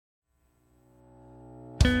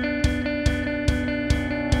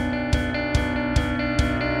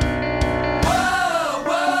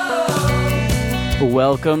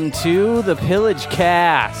Welcome to the Pillage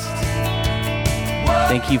Cast.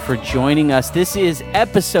 Thank you for joining us. This is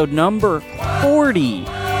episode number 40,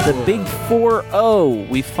 the big 4-0.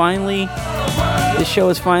 This show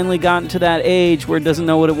has finally gotten to that age where it doesn't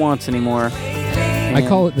know what it wants anymore. I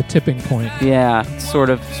call it the tipping point. Yeah, it's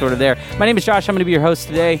sort of there. My name is Josh. I'm going to be your host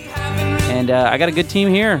today, and I got a good team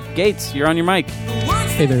here. Gates, you're on your mic.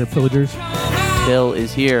 Hey there, pillagers. Bill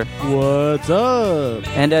is here. What's up?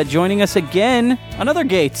 And joining us again, another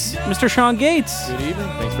Gates, Mr. Sean Gates. Good evening.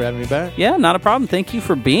 Thanks for having me back. Yeah, not a problem. Thank you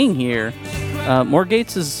for being here. More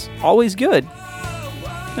Gates is always good.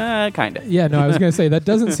 Kind of. Yeah, no, I was going to say, that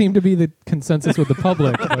doesn't seem to be the consensus with the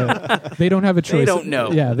public. But they don't have a choice. They don't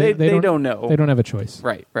know. Yeah, they don't know. They don't have a choice.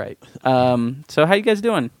 Right. So how you guys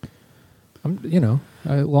doing?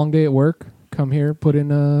 A long day at work. Come here, put in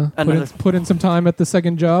some time at the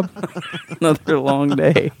second job. Another long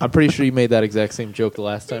day. I'm pretty sure you made that exact same joke the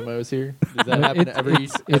last time I was here. Does that happen every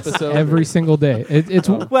episode? Every single day.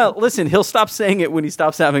 Well, listen, he'll stop saying it when he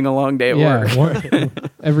stops having a long day at work.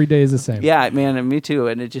 Every day is the same. Yeah, man, and me too.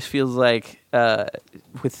 And it just feels like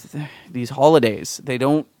with these holidays, they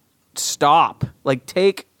don't stop. Like,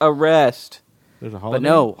 take a rest. There's a holiday? But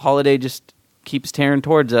no, holiday just keeps tearing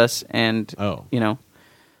towards us. And,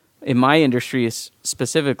 in my industry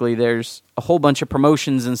specifically, there's a whole bunch of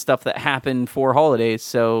promotions and stuff that happen for holidays.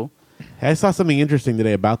 So I saw something interesting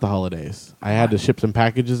today about the holidays. I had to ship some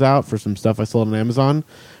packages out for some stuff I sold on Amazon.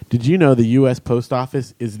 Did you know the U.S. Post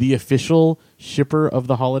Office is the official shipper of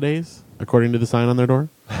the holidays, according to the sign on their door?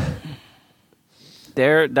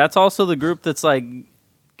 That's also the group that's like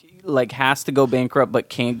has to go bankrupt but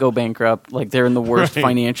can't go bankrupt. Like, they're in the worst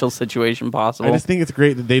financial situation possible. I just think it's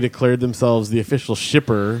great that they declared themselves the official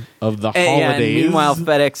shipper of the holidays. And meanwhile,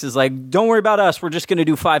 FedEx is like, don't worry about us. We're just going to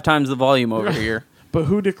do 5 times the volume over here. But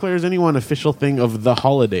who declares any one official thing of the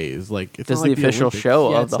holidays? Like, it's Does not like the official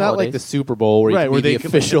show of it's the not holidays. like the Super Bowl where you can be the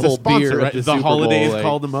official beer right? of the The Super holidays Bowl.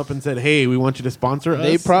 called them up and said, hey, we want you to sponsor us.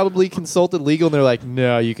 They probably consulted legal and they're like,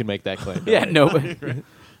 no, you can make that claim. Yeah, no.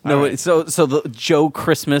 No, right. So the Joe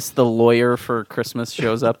Christmas, the lawyer for Christmas,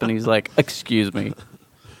 shows up and he's like, "Excuse me,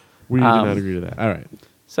 we do not agree to that." All right.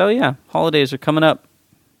 So yeah, holidays are coming up.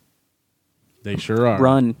 They sure are.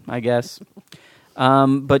 Run, I guess.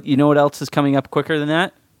 But you know what else is coming up quicker than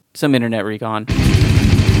that? Some internet recon.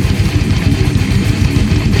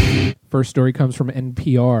 First story comes from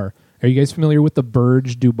NPR. Are you guys familiar with the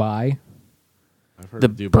Burj Dubai? I've heard The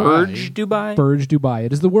of Dubai. Burj Dubai? Burj Dubai.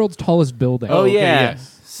 It is the world's tallest building. Oh, okay, yeah.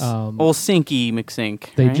 yes. Old Sinky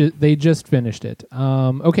McSink. They just finished it.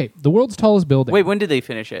 Okay, the world's tallest building. Wait, when did they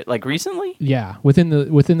finish it? Like recently? Yeah, within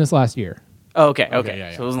this last year. Oh, okay.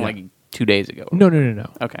 Yeah, So it wasn't yeah. like 2 days ago. No.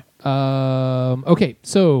 Okay. Okay,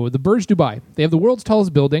 so the Burj Dubai. They have the world's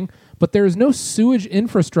tallest building, but there is no sewage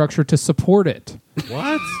infrastructure to support it.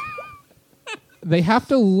 What? They have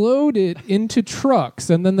to load it into trucks,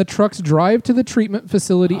 and then the trucks drive to the treatment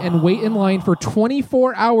facility and wait in line for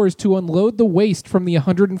 24 hours to unload the waste from the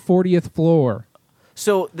 140th floor.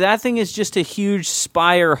 So that thing is just a huge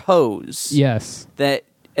spire hose. Yes. That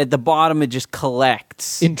at the bottom it just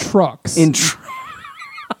collects. In trucks.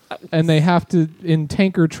 And they have to, in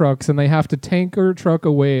tanker trucks, and they have to tanker truck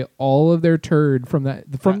away all of their turd from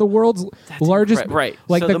the world's largest, right.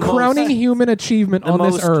 Like, so the crowning human achievement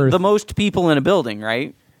on this earth. The most people in a building,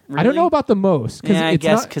 right? Really? I don't know about the most. Yeah, I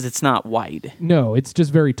guess because it's not wide. No, it's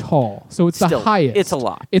just very tall. So it's Still, the highest. It's a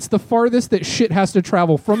lot. It's the farthest that shit has to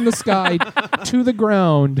travel from the sky to the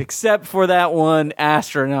ground. Except for that one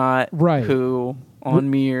astronaut who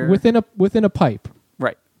on Mir. Within a pipe.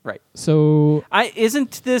 Right. So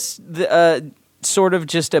isn't this sort of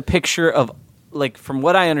just a picture of, like, from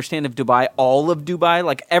what I understand of Dubai, all of Dubai,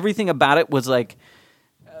 like everything about it was like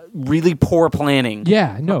really poor planning.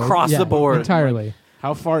 Yeah, no, across the board entirely.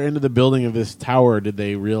 How far into the building of this tower did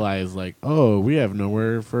they realize, like, oh, we have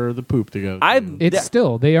nowhere for the poop to go?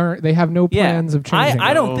 They have no plans of changing.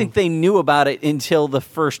 I don't think they knew about it until the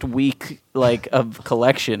first week, like, of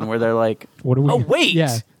collection, where they're like, "What do we?" Oh, wait,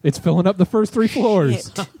 yeah, it's filling up the first 3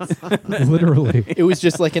 floors. Literally, it was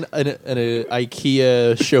just like an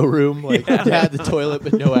IKEA showroom. Like, it had the toilet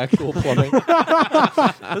but no actual plumbing.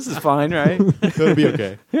 This is fine, right? It'll be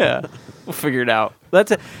okay. Yeah, we'll figure it out.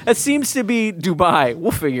 That seems to be Dubai.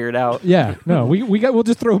 We'll figure it out. Yeah, no, we'll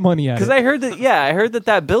just throw money at it. Because I heard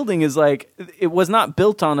that building is like, it was not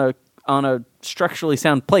built on a structurally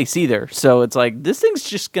sound place either. So it's like, this thing's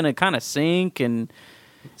just gonna kind of sink, and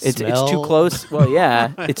it's too close. Well,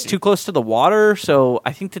 yeah, it's too close to the water. So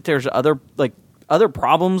I think that there's other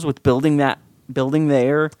problems with building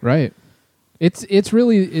there. Right. It's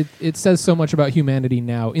really it says so much about humanity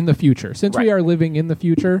now in the future. Since we are living in the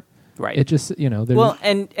future. Right. It just, there's... Well,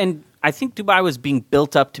 and I think Dubai was being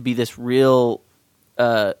built up to be this real,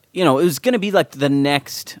 it was going to be like the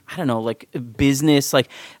next, I don't know, like business, like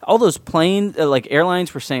all those planes, like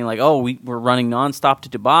airlines were saying like, oh, we're running nonstop to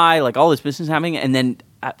Dubai, like all this business happening. And then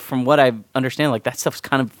from what I understand, like that stuff's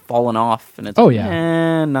kind of fallen off. And it's we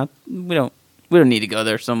don't need to go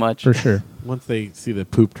there so much. For sure. Once they see the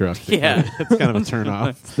poop truck, Yeah. it's kind of a turn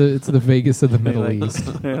off. It's the Vegas of the Middle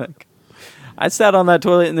East. Like, I sat on that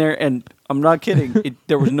toilet in there, and I'm not kidding.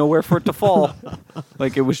 There was nowhere for it to fall.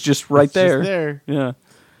 Like it was just right there. Just there. Yeah.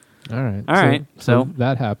 All right. All right. So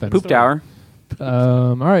that happened. Poop tower.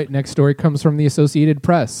 All right. Next story comes from the Associated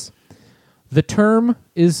Press. The term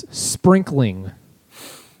is sprinkling.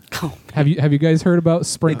 Oh, have you guys heard about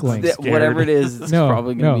sprinkling? Whatever it is, it's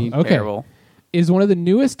probably going to be terrible. Is one of the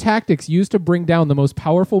newest tactics used to bring down the most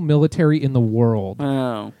powerful military in the world.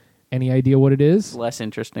 Oh. Any idea what it is? Less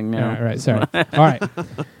interesting now. All right, sorry. All right.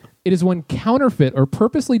 It is when counterfeit or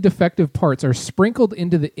purposely defective parts are sprinkled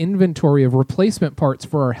into the inventory of replacement parts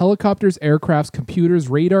for our helicopters, aircrafts, computers,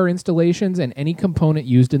 radar installations, and any component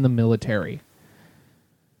used in the military.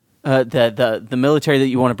 The military that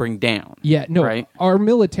you want to bring down. Yeah, no. Right? Our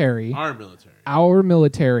military,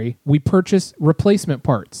 we purchase replacement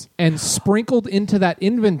parts, and sprinkled into that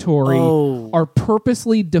inventory are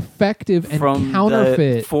purposely defective and from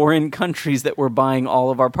counterfeit. The foreign countries that we're buying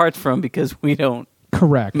all of our parts from because we don't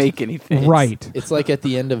make anything. Right. It's like at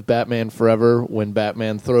the end of Batman Forever when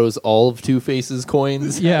Batman throws all of Two-Face's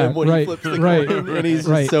coins. Yeah, and when he flips the coin, and he's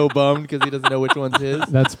just so bummed because he doesn't know which one's his.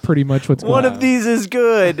 That's pretty much what's going on. One of these is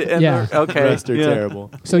good. And okay. The rest are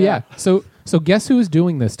terrible. So So guess who's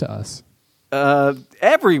doing this to us?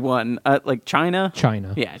 Everyone, like China.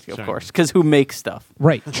 Yeah, of course, because who makes stuff?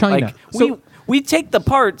 Right, China. Like, we take the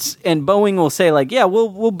parts, and Boeing will say like, yeah,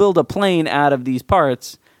 we'll build a plane out of these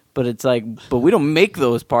parts. But it's like, but we don't make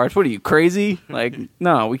those parts. What are you, crazy? Like,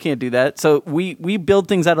 no, we can't do that. So we build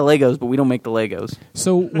things out of Legos, but we don't make the Legos.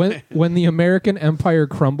 So when the American empire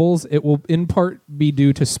crumbles, it will in part be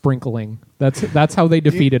due to sprinkling. That's how they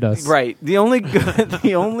defeated us. Right.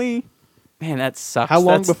 Man, that sucks. How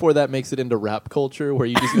long before that makes it into rap culture where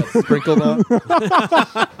you just got sprinkled on?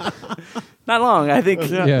 Not long. I think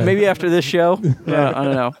maybe after this show. I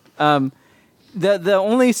don't know. The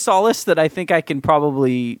only solace that I think I can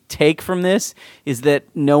probably take from this is that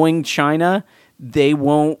knowing China,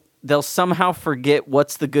 they'll somehow forget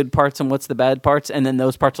what's the good parts and what's the bad parts, and then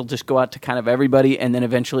those parts will just go out to kind of everybody, and then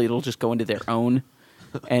eventually it'll just go into their own.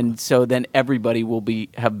 And so then everybody will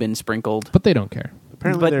have been sprinkled. But they don't care.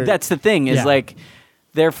 But that's the thing is like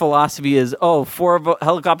their philosophy is, 4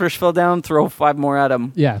 helicopters fell down, throw 5 more at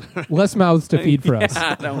them. Yeah, less mouths to feed for us.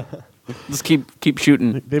 No. Let's keep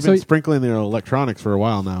shooting. They've been sprinkling their electronics for a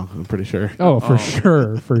while now, I'm pretty sure. Oh, for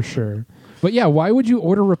sure. But yeah, why would you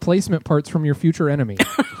order replacement parts from your future enemy?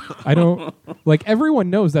 I don't... Like, everyone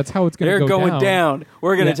knows that's how it's going to go down. They're going down.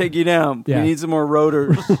 We're going to take you down. Yeah. We need some more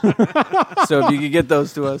rotors. So if you could get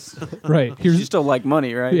those to us. Right. You still like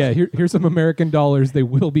money, right? Yeah, here's some American dollars. They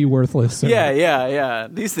will be worthless. So. Yeah.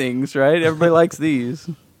 These things, right? Everybody likes these.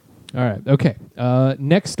 All right. Okay.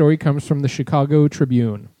 Next story comes from the Chicago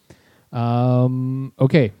Tribune.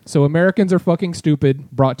 Okay, so Americans are fucking stupid,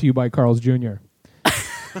 brought to you by Carl's Jr.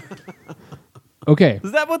 Okay.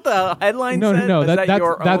 Is that what the headline said? No.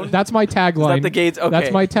 That's my tagline. Is that the Gates? Okay.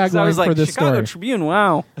 That's my tagline for this Chicago story. Tribune,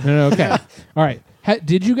 wow. No, okay. All right.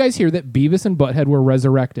 Did you guys hear that Beavis and Butthead were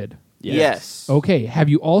resurrected? Yes. Okay. Have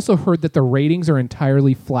you also heard that the ratings are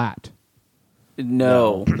entirely flat?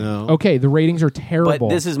 No. Okay, the ratings are terrible.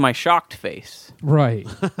 But this is my shocked face. Right.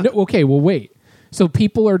 No, okay, well, wait. So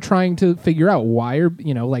people are trying to figure out why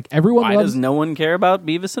everyone Why loves... does no one care about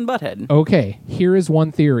Beavis and Butthead? Okay, here is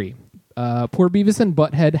one theory. Poor Beavis and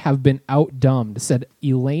Butthead have been outdumbed, said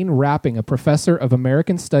Elaine Rapping, a professor of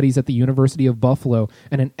American Studies at the University of Buffalo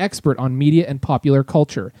and an expert on media and popular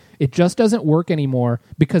culture. It just doesn't work anymore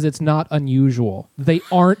because it's not unusual. They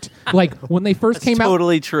aren't, like, when they first came out...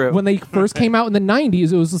 totally true. When they first came out in the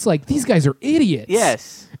 90s, it was just like, these guys are idiots.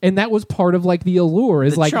 Yes. And that was part of, like, the allure,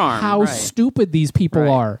 is, the like, charm, how stupid these people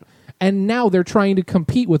are. And now they're trying to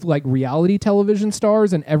compete with, like, reality television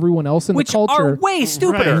stars and everyone else in the culture. Which are way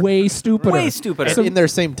stupider. Way stupider. Way stupider. So, in their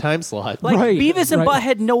same time slot. Like, Beavis and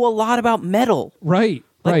Butthead know a lot about metal. Right.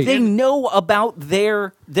 Like, they know about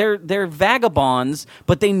their vagabonds,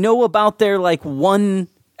 but they know about their, like, one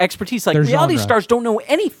expertise. Like, their reality genre. stars don't know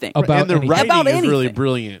anything. About and the anything. writing is really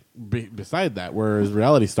brilliant beside that, whereas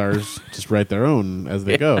reality stars just write their own as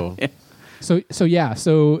they go. So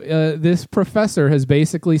this professor has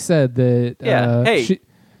basically said that...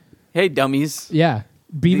 hey dummies. Yeah.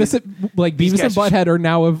 Beavis and Butthead are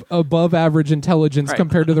now of above average intelligence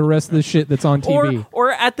compared to the rest of the shit that's on TV.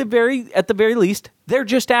 Or at the very least, they're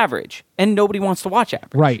just average, and nobody wants to watch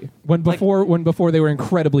average. Right. When before they were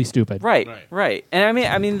incredibly stupid. Right. And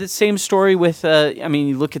I mean the same story with.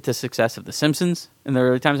 You look at the success of The Simpsons, and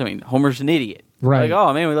there are times. Homer's an idiot. Right. Like,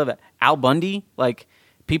 oh man, we love that. Al Bundy, like.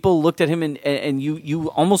 People looked at him and you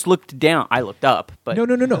almost looked down. I looked up, but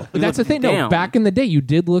no. That's the thing. Down. No, back in the day, you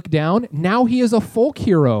did look down. Now he is a folk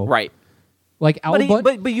hero, right? Like Al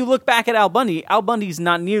Bundy. But you look back at Al Bundy. Al Bundy's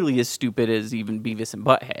not nearly as stupid as even Beavis and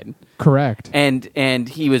Butthead. Correct. And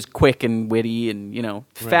he was quick and witty, and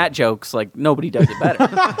fat jokes like nobody does it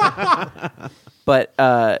better. But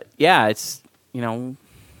it's we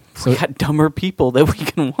got dumber people that we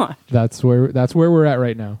can watch. That's where we're at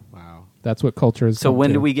right now. That's what culture is. So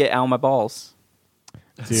when do we get Al My Balls?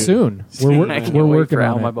 Dude. Soon. We're working on it.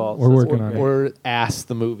 We're working on it. Or Ass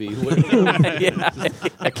the movie.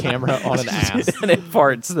 A camera on an ass. And it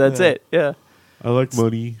farts. That's it. Yeah. I like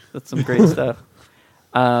money. That's some great stuff.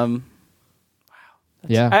 Wow.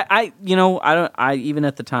 Yeah. I even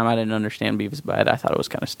at the time I didn't understand Beavis Butthead. I thought it was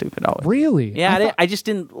kind of stupid always. Really? Yeah, I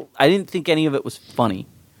didn't think any of it was funny.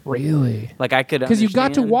 Really? Like I could because you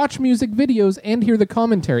got to watch music videos and hear the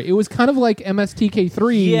commentary. It was kind of like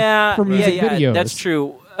MSTK3 for music videos. That's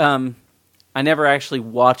true. I never actually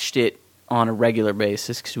watched it on a regular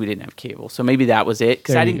basis because we didn't have cable. So maybe that was it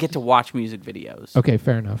because I didn't get to watch music videos. Okay,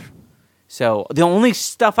 fair enough. So the only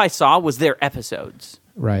stuff I saw was their episodes,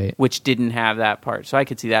 right? Which didn't have that part. So I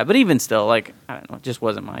could see that. But even still, like I don't know, it just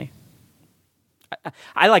wasn't my.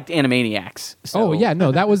 I liked Animaniacs. So,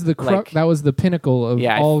 that was the pinnacle of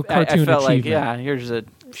all cartoon I felt achievement. Like, here's a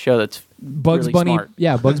show that's Bugs really Bunny. Smart.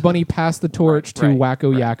 Yeah, Bugs Bunny passed the torch to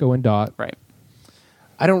Wacko, Yakko, and Dot. Right.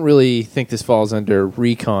 I don't really think this falls under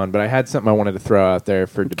recon, but I had something I wanted to throw out there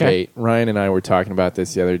for debate. Ryan and I were talking about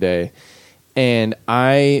this the other day, and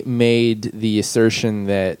I made the assertion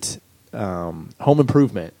that Home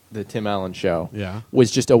Improvement, the Tim Allen show,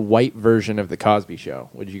 was just a white version of The Cosby Show.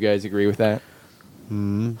 Would you guys agree with that?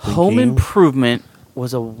 Home Improvement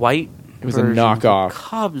was a white. It was a knockoff.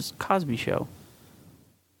 Cosby Show.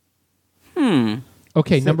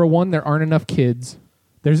 Okay, number one, there aren't enough kids.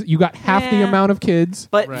 You got half the amount of kids.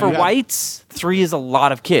 But for whites, 3 is a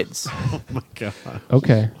lot of kids. Oh my god.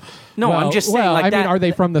 Okay. No, I'm just saying. Like are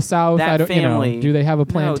they from the South? That family. Do they have a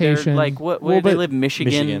plantation? Where do they live?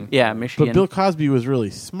 Michigan. Yeah, Michigan. But Bill Cosby was really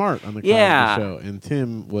smart on the Cosby Show, and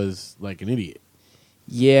Tim was like an idiot.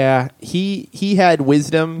 Yeah, he had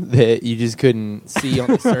wisdom that you just couldn't see on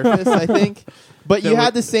the surface, I think. But you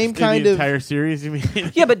had the same kind of entire series. You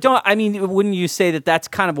mean? Yeah, but wouldn't you say that that's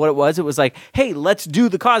kind of what it was? It was like, hey, let's do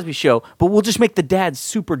the Cosby Show, but we'll just make the dads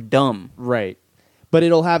super dumb, right? But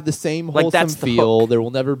it'll have the same wholesome that's the feel. hook. There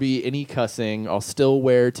will never be any cussing. I'll still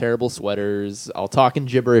wear terrible sweaters. I'll talk in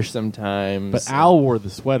gibberish sometimes. But Al wore the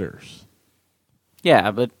sweaters.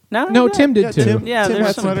 Yeah, but no, Tim did too. Tim there's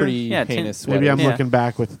had some some pretty heinous sweaters. Maybe I'm looking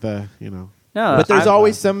back with the No, but there's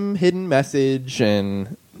always some hidden message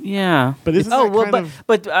and But isn't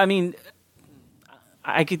but I mean,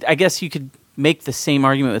 I guess you could make the same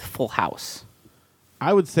argument with Full House.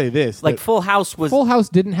 I would say this: like Full House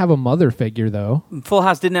didn't have a mother figure though. Full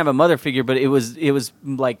House didn't have a mother figure, but it was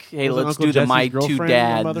like, hey, let's do the My Two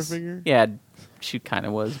Dads. Mother figure? Yeah, she kind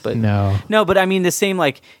of was, but no. But I mean the same.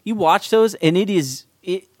 Like you watch those, and it's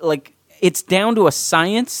down to a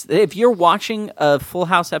science. If you're watching a Full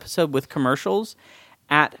House episode with commercials,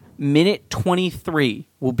 at minute 23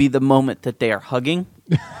 will be the moment that they are hugging,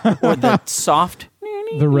 or the soft.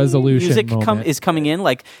 The resolution music moment. is coming in.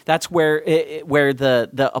 Like that's where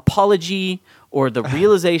the apology or the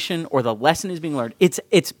realization or the lesson is being learned. It's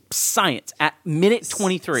science at minute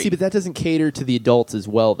 23. See, but that doesn't cater to the adults as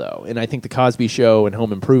well, though. And I think the Cosby Show and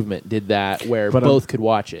Home Improvement did that, where both could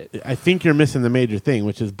watch it. I think you're missing the major thing,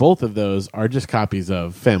 which is both of those are just copies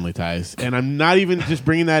of Family Ties, and I'm not even just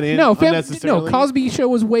bringing that in. unnecessarily. Cosby Show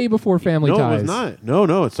was way before Family Ties. No, it was not.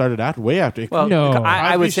 No, it started way after. Well, no,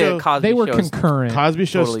 I would say Cosby they were Show concurrent. Cosby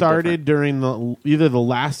Show totally started different. during either the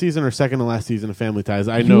last season or second to last season of Family Ties.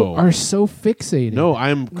 I You know. are so fixated. No,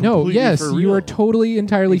 I'm completely for real. You are totally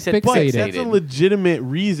entirely said fixated. That's a legitimate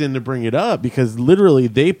reason to bring it up because literally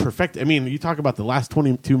they perfect. I mean, you talk about the last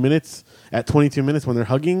 22 minutes. At 22 minutes when they're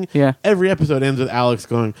hugging, every episode ends with Alex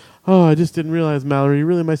going, "Oh, I just didn't realize, Mallory, you're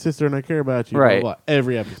really my sister, and I care about you." Right. Blah, blah, blah.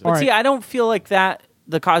 Every episode. But see, I don't feel like that.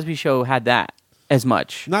 The Cosby Show had that as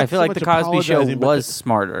much. Not I feel so like much the Cosby Show apologizing, was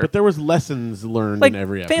smarter. But there was lessons learned like in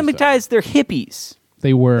every episode. Family Ties, they're hippies.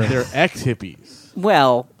 They were. They're ex-hippies.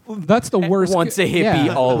 Well, that's the worst. Once a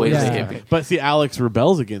hippie, always a hippie. But see, Alex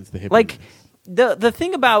rebels against the hippies. Like the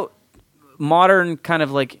thing about modern kind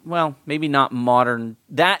of like, well, maybe not modern,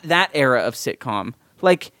 that era of sitcom.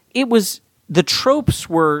 Like, it was, the tropes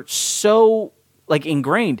were so, like,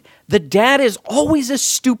 ingrained. The dad is always a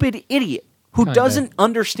stupid idiot who doesn't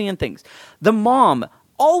understand things. The mom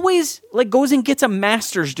always, like, goes and gets a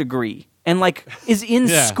master's degree and, like, is in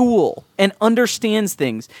school and understands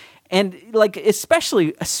things. And, like,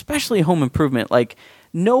 especially Home Improvement, like,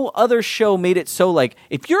 no other show made it so, like,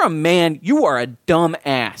 if you're a man, you are a dumb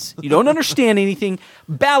ass. You don't understand anything.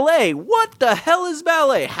 Ballet, what the hell is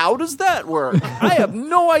ballet? How does that work? I have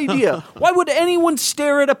no idea. Why would anyone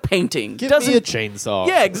stare at a painting? Give me a chainsaw.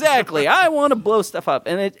 Yeah, exactly. I want to blow stuff up.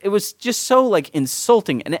 And it was just so, like,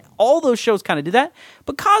 insulting. And all those shows kind of did that.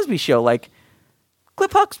 But Cosby Show, like,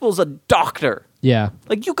 Cliff Huxtable's a doctor. Yeah.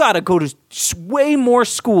 Like, you got to go to way more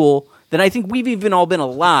school than I think we've even all been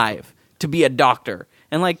alive to be a doctor.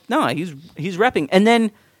 And, like, no, he's repping. And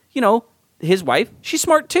then, you know, his wife, she's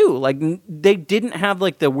smart, too. Like, they didn't have,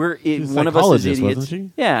 like, one of us is idiots. Wasn't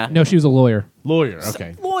she? Yeah. No, she was a lawyer. Lawyer,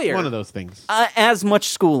 okay. Lawyer. One of those things. As much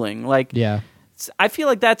schooling. Like, Yeah. I feel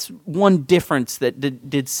like that's one difference that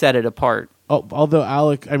did set it apart. Oh, although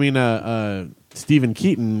Stephen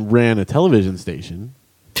Keaton ran a television station.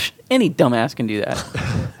 Any dumbass can do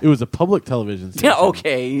that. It was a public television station. Yeah,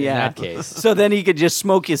 okay, yeah. In that case. So then he could just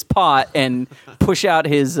smoke his pot and push out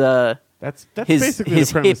his That's basically his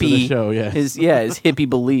the premise hippie, of the show, yeah. his hippie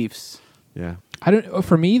beliefs. Yeah.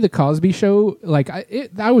 For me, the Cosby Show, like,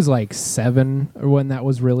 I was like 7 when that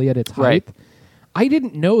was really at its height. Right. I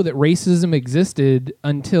didn't know that racism existed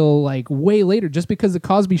until, like, way later, just because the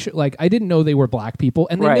Cosby Show, like, I didn't know they were black people,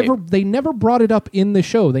 and they never brought it up in the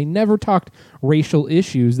show. They never talked racial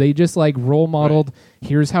issues. They just, like, role modeled,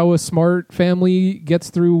 here's how a smart family gets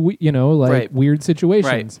through, you know, like, weird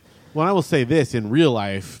situations. Right. Well, I will say this, in real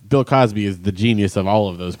life, Bill Cosby is the genius of all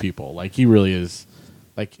of those people. Like, he really is,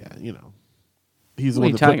 like, you know, he's the What are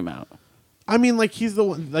one you talking about? I mean, like, he's the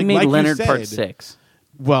one, like, He made like Leonard you said, Part 6.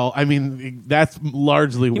 Well, I mean, that's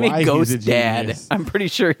largely He why made Ghost he's a Dad. genius. I'm pretty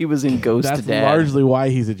sure he was in Ghost That's Dad. largely why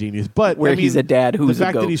he's a genius. But Where I mean, he's a dad who's the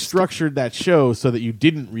fact a that he ghost. structured that show so that you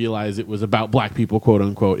didn't realize it was about black people, quote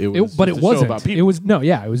unquote. But It just a show wasn't. about people. It was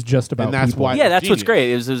it was just about And that's people. why- Yeah, that's what's genius.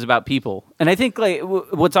 great. It was about people. And I think, like,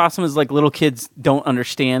 what's awesome is, like, little kids don't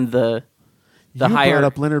understand the you higher brought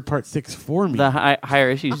up Leonard Part 6 for me.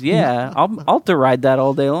 higher issues. Yeah, I'll deride that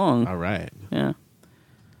all day long. All right. Yeah.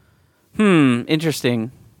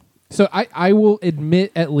 Interesting. So I will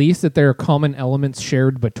admit at least that there are common elements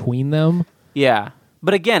shared between them. Yeah.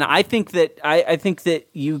 But again, I think that I think that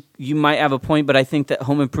you might have a point, but I think that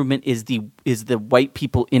Home Improvement is the white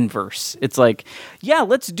people inverse. It's like, yeah,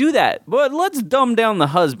 let's do that, but let's dumb down the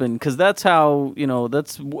husband because that's how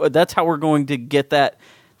that's how we're going to get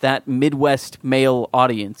that Midwest male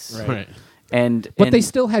audience. Right. But they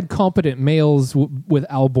still had competent males with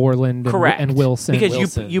Al Borland and Wilson.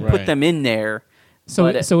 Because you put them in there. So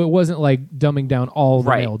it wasn't like dumbing down all the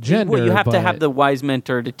male gender. Well, you have to have the wise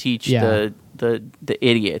mentor to teach the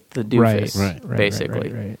idiot, the doofus, right,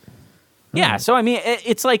 basically. Right. Yeah, so I mean,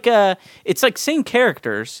 it's like same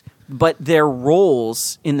characters, but their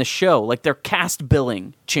roles in the show, like their cast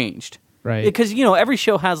billing, changed. Right. Because every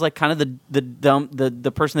show has like kind of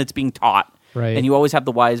the person that's being taught, right? And you always have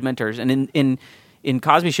the wise mentors. And in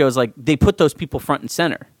Cosby shows, like they put those people front and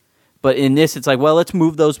center. But in this, it's like, well, let's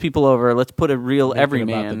move those people over. Let's put a real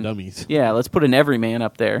everyman. About the dummies. Yeah, let's put an everyman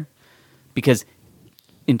up there because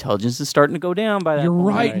intelligence is starting to go down by that You're point.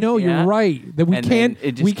 right. No, Yeah. you're right. That we can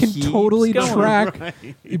keeps totally going. track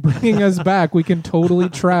bringing us back. We can totally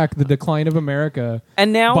track the decline of America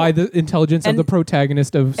And now by the intelligence of the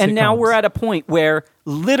protagonist of And now sitcoms. we're at a point where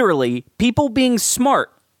literally people being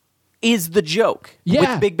smart is the joke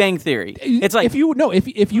with Big Bang Theory. It's like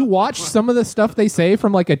if you watch some of the stuff they say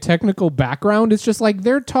from like a technical background, it's just like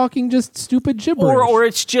they're talking just stupid gibberish. or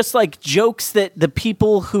it's just like jokes that the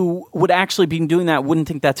people who would actually be doing that wouldn't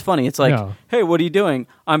think that's funny. It's like, hey, what are you doing?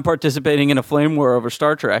 I'm participating in a flame war over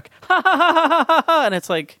Star Trek. Ha ha ha ha ha ha. And it's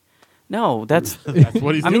like, no, that's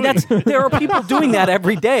what he's doing. there are people doing that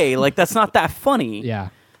every day. Like that's not that funny. Yeah.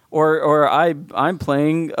 Or I'm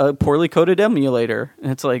playing a poorly coded emulator.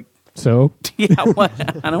 And it's like, so yeah, what?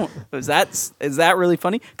 I don't. Is that really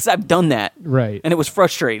funny? Because I've done that, right? And it was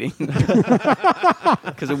frustrating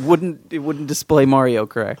because it wouldn't display Mario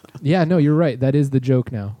correct. Yeah, no, you're right. That is the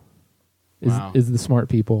joke now. Is the smart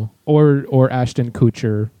people or Ashton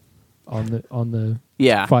Kutcher on the 2.5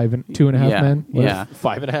 men? Yeah,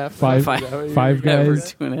 5.5. Five Never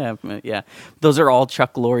guys. 2.5 men. Yeah, those are all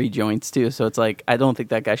Chuck Lorre joints too. So it's like I don't think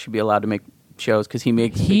that guy should be allowed to make shows because he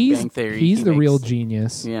makes Big Bang Theory. He's the real makes-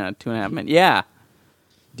 genius. Yeah, 2.5 men. Yeah.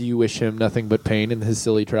 Do you wish him nothing but pain in his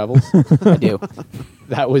silly travels? I do.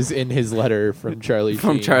 That was in his letter from Charlie Sheen.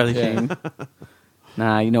 From Charlie Sheen.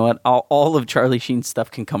 Nah, you know what? All of Charlie Sheen's stuff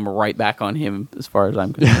can come right back on him as far as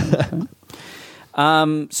I'm concerned.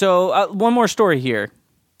 So one more story here.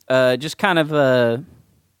 Just kind of,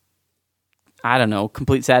 I don't know,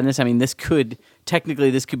 complete sadness. I mean, this could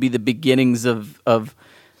be the beginnings of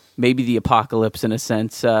maybe the apocalypse in a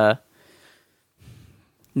sense.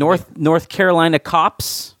 North Carolina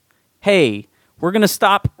cops, hey, we're going to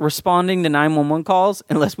stop responding to 911 calls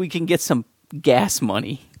unless we can get some gas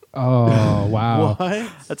money. Oh, wow. What?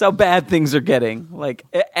 That's how bad things are getting. Like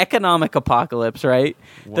economic apocalypse, right?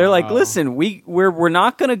 Wow. They're like, listen, we're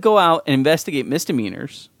not going to go out and investigate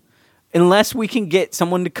misdemeanors unless we can get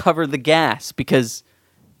someone to cover the gas, because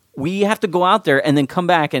we have to go out there and then come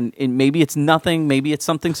back and maybe it's nothing, maybe it's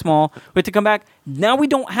something small. We have to come back. Now we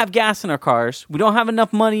don't have gas in our cars. We don't have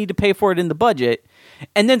enough money to pay for it in the budget.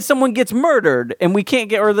 And then someone gets murdered and we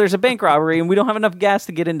can't or there's a bank robbery and we don't have enough gas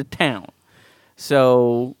to get into town.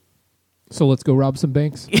 So let's go rob some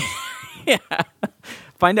banks? Yeah.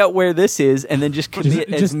 Find out where this is and then just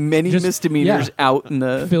commit as many misdemeanors out in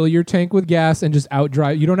the... Fill your tank with gas and just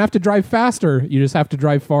outdrive. You don't have to drive faster. You just have to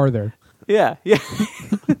drive farther. Yeah.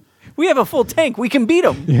 We have a full tank. We can beat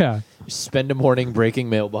them. Yeah. Spend a morning breaking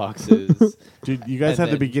mailboxes. Dude, you guys have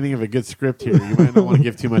the beginning of a good script here. You might not want to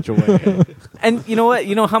give too much away. And you know what?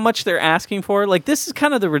 You know how much they're asking for? Like, this is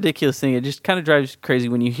kind of the ridiculous thing. It just kind of drives crazy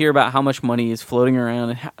when you hear about how much money is floating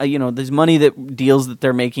around. And, there's money deals that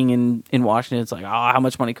they're making in Washington. It's like, how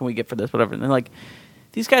much money can we get for this? Whatever. And they're like,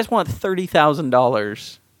 these guys want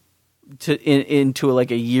 $30,000 into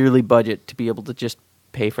like a yearly budget to be able to just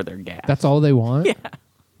pay for their gas. That's all they want? Yeah.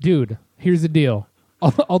 Dude, here's the deal.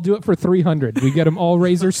 I'll do it for $300. We get them all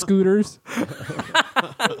Razor scooters,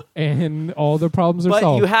 and all the problems are solved.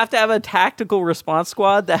 But you have to have a tactical response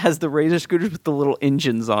squad that has the Razor scooters with the little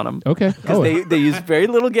engines on them. Okay. Because they use very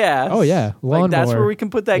little gas. Oh, yeah. Like, that's where we can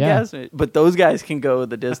put that gas in. But those guys can go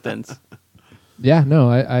the distance. Yeah, no,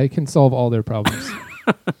 I can solve all their problems.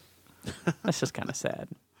 That's just kind of sad.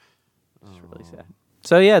 It's really sad.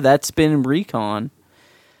 So, yeah, that's been Recon.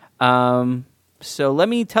 So let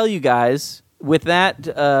me tell you guys, with that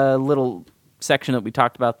little section that we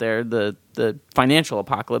talked about there, the financial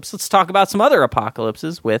apocalypse, let's talk about some other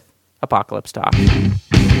apocalypses with Apocalypse Talk.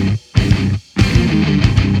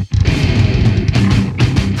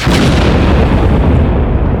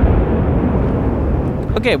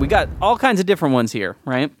 Okay, we got all kinds of different ones here,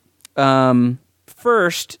 right?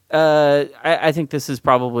 First, I think this is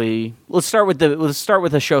probably... Let's start with a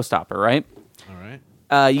showstopper, right?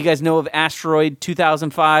 You guys know of asteroid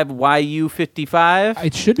 2005 YU-55?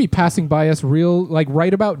 It should be passing by us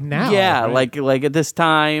right about now. Yeah, right? like at this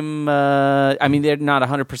time. I mean, they're not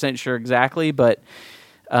 100% sure exactly, but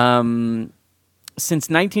since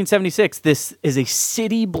 1976, this is a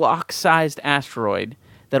city block-sized asteroid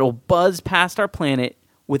that will buzz past our planet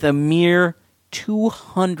with a mere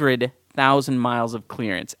 200,000 miles of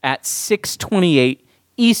clearance at 6:28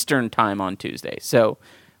 Eastern time on Tuesday. So...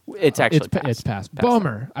 It's passed.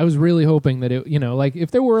 Bummer. I was really hoping that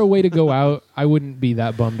if there were a way to go out, I wouldn't be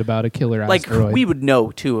that bummed about a killer asteroid. Like, we would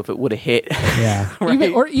know, too, if it would have hit. Yeah.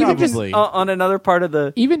 Right? even just on another part of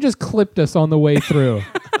the... Even just clipped us on the way through.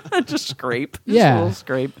 Just scrape. Yeah. A little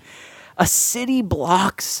scrape. A city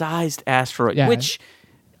block-sized asteroid, which...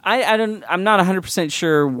 I'm not 100%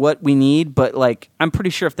 sure what we need, but, I'm pretty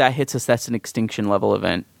sure if that hits us, that's an extinction level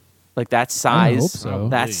event. Like, that size. I hope so.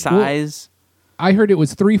 That size... I heard it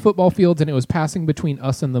was 3 football fields and it was passing between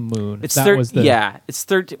us and the moon. It's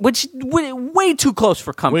 13, which way too close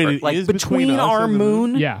for comfort. Wait, between our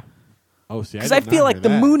moon. Yeah. Oh, see, because I feel like the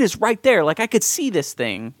moon is right there. Like I could see this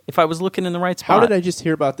thing if I was looking in the right spot. How did I just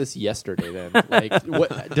hear about this yesterday? Then,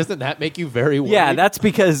 doesn't that make you very worried? Yeah, that's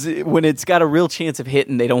because when it's got a real chance of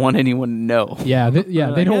hitting, they don't want anyone to know. Yeah,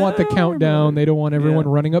 they don't want the countdown. They don't want everyone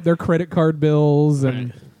running up their credit card bills and.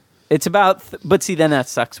 Right. It's about, but see, then that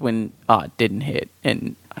sucks when it didn't hit,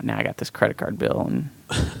 and now I got this credit card bill. And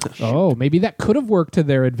maybe that could have worked to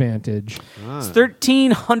their advantage. It's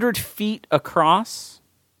 1,300 feet across.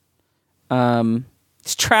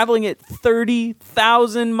 It's traveling at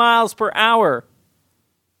 30,000 miles per hour.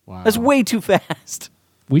 Wow, that's way too fast.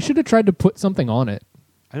 We should have tried to put something on it.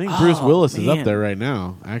 I think Bruce Willis is up there right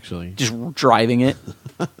now. Actually, just driving it.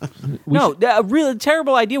 A really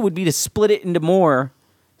terrible idea would be to split it into more.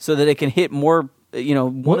 So that it can hit more,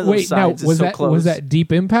 one of those sides is so close. Was that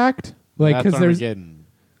Deep Impact? That's Armageddon.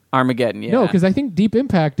 Armageddon, yeah. No, because I think Deep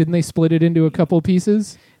Impact, didn't they split it into a couple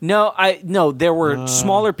pieces? No, there were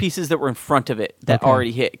smaller pieces that were in front of it that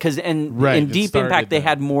already hit. Because in Deep Impact, they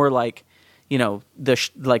had more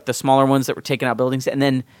like the smaller ones that were taking out buildings, and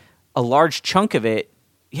then a large chunk of it.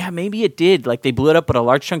 Yeah, maybe it did. Like they blew it up, but a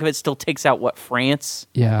large chunk of it still takes out France.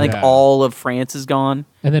 Yeah, like all of France is gone.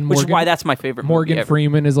 And then which is why that's my favorite. Morgan movie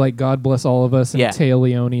Freeman is like, God bless all of us, and Taya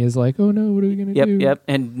Leone is like, oh no, what are we gonna do? Yep.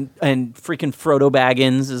 And freaking Frodo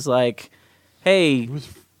Baggins is like, hey,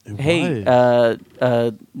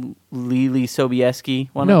 Lily Sobieski,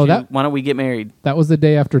 why don't we get married? That was The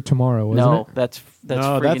Day After Tomorrow, wasn't it? That's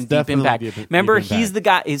freaking Deep Impact. Remember, he's the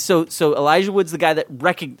guy. So Elijah Wood's the guy that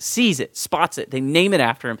sees it, spots it. They name it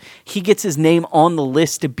after him. He gets his name on the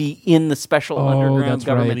list to be in the special underground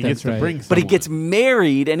government. He gets to bring someone. But he gets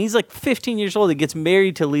married, and he's like 15 years old. He gets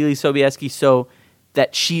married to Lily Sobieski so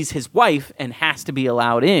that she's his wife and has to be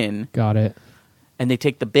allowed in. Got it. And they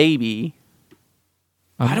take the baby.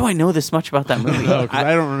 How do I know this much about that movie? No,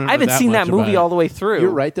 I don't remember. I haven't seen that movie all the way through.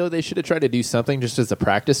 You're right, though. They should have tried to do something just as a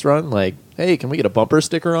practice run. Like, hey, can we get a bumper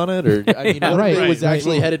sticker on it? Or I mean, what if it was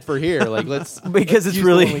actually headed for here? Like, because it's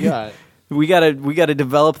really we gotta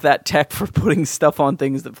develop that tech for putting stuff on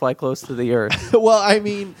things that fly close to the earth. Well, I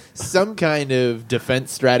mean, some kind of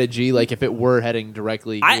defense strategy. Like if it were heading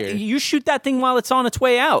directly here, you shoot that thing while it's on its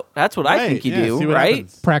way out. That's what I think you do. Right?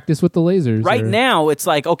 Happens. Practice with the lasers. Right now, it's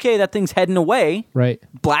like, okay, that thing's heading away. Right.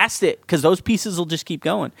 Blast it, because those pieces will just keep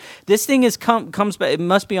going. This thing comes back. It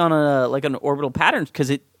must be on an orbital pattern because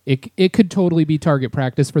it could totally be target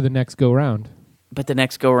practice for the next go round. But the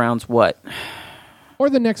next go round's what? Or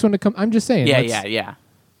the next one to come. I'm just saying. Yeah.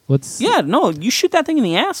 Let's. Yeah, no, you shoot that thing in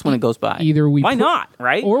the ass when it goes by. Why not?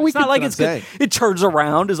 Right? Or it's not like it's good. It turns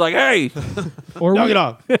around. Is like, hey, or knock it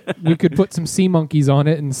off. We could put some sea monkeys on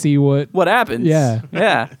it and see what happens.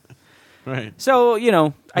 Yeah. Right. So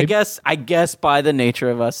I guess by the nature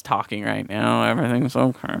of us talking right now, everything's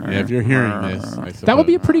okay. Yeah, if you're hearing this, that would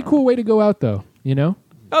be a pretty cool way to go out, though.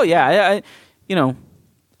 Oh yeah,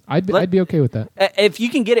 I'd be okay with that if you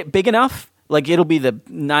can get it big enough. Like it'll be the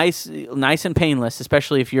nice and painless,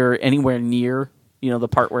 especially if you're anywhere near, the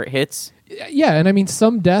part where it hits. Yeah, and I mean,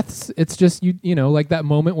 some deaths, it's just like that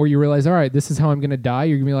moment where you realize, all right, this is how I'm going to die.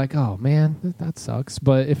 You're going to be like, oh man, that sucks.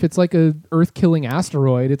 But if it's like a Earth-killing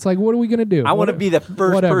asteroid, it's like, what are we going to do? I want to be the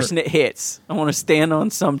first person it hits. I want to stand on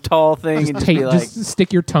some tall thing and just be like, just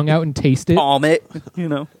stick your tongue out and taste it, palm it.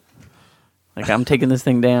 Like I'm taking this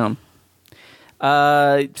thing down.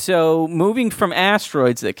 So moving from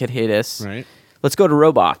asteroids that could hit us, right? Let's go to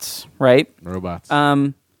robots, right? Robots.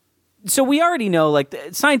 So we already know, like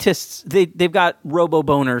scientists, they've got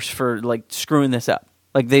robo-boners for like screwing this up.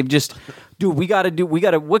 Like they've just,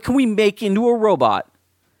 what can we make into a robot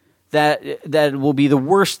that will be the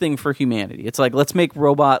worst thing for humanity? It's like, let's make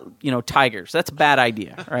robot, tigers. That's a bad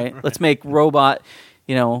idea, right? Let's make robot,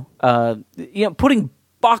 putting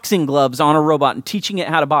boxing gloves on a robot and teaching it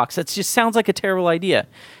how to box. That just sounds like a terrible idea.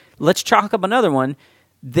 Let's chalk up another one.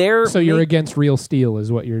 So you're against real steel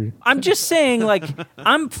is what you're... I'm just saying, like,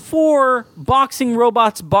 I'm for boxing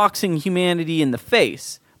robots boxing humanity in the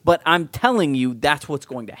face, but I'm telling you that's what's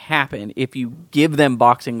going to happen if you give them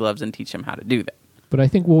boxing gloves and teach them how to do that. But I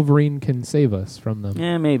think Wolverine can save us from them.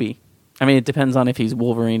 Yeah, maybe. I mean, it depends on if he's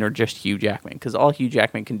Wolverine or just Hugh Jackman, because all Hugh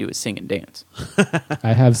Jackman can do is sing and dance.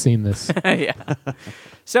 I have seen this. Yeah.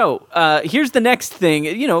 So here's the next thing.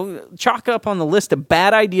 Chalk up on the list of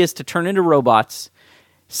bad ideas to turn into robots.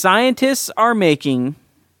 Scientists are making,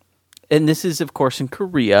 and this is, of course, in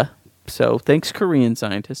Korea, so thanks, Korean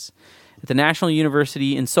scientists, at the National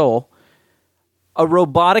University in Seoul, a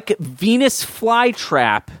robotic Venus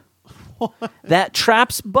flytrap that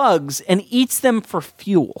traps bugs and eats them for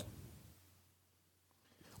fuel.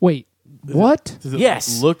 Wait, what? Does it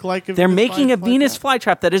yes. look like they're making a Venus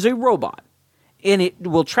flytrap that is a robot, and it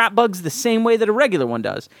will trap bugs the same way that a regular one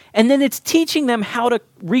does. And then it's teaching them how to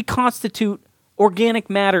reconstitute organic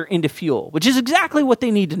matter into fuel, which is exactly what they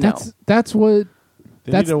need to know. That's what...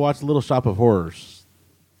 They need to watch Little Shop of Horrors.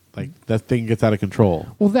 Like, that thing gets out of control.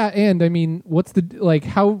 Well, that and, I mean,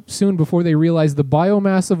 how soon before they realize the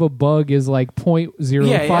biomass of a bug is like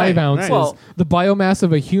 0.05 ounces? Right. Well, the biomass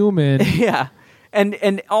of a human... Yeah.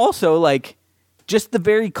 And also, like, just the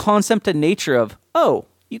very concept and nature of,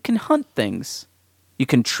 you can hunt things. You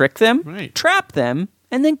can trick them, trap them,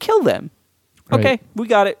 and then kill them. Okay, right. We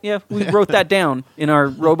got it. Yeah, we wrote that down in our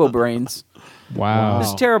robo brains. Wow. This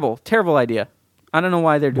is terrible. Terrible idea. I don't know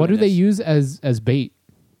why they're doing this. What do they use as bait?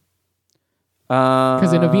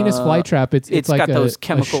 Because in a Venus flytrap, it's like got those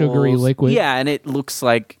chemicals, a sugary liquid. Yeah, and it looks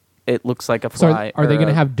like a fly. So are they going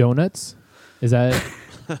to have donuts? Is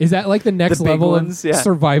that like the next level of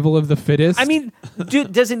survival of the fittest? I mean,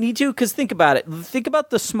 does it need to? Because think about it. Think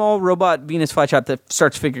about the small robot Venus flytrap that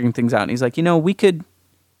starts figuring things out. And he's like,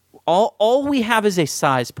 All we have is a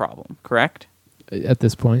size problem, correct? At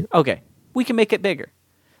this point. Okay. We can make it bigger.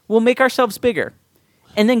 We'll make ourselves bigger.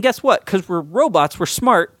 And then guess what? Because we're robots, we're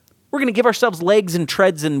smart, we're going to give ourselves legs and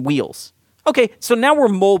treads and wheels. Okay, so now we're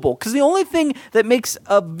mobile. Because the only thing that makes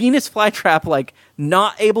a Venus flytrap like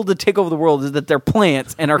not able to take over the world is that they're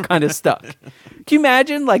plants and are kind of stuck. Can you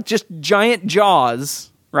imagine like just giant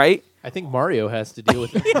jaws, right? I think Mario has to deal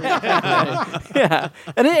with it. Yeah,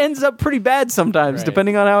 and it ends up pretty bad sometimes, Right.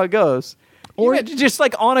 depending on how it goes. Or Or just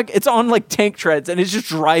like it's on like tank treads and it's just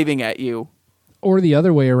driving at you. Or the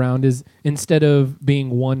other way around is instead of being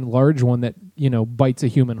one large one that, bites a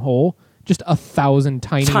human whole, just 1,000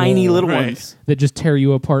 tiny Little Right. ones. that just tear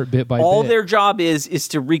you apart bit by All bit. their job is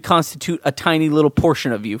to reconstitute a tiny little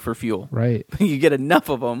portion of you for fuel. Right. You get enough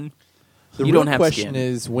of them, The you real don't have question skin.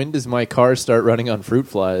 is, when does my car start running on fruit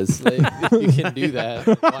flies? Like, you can do that.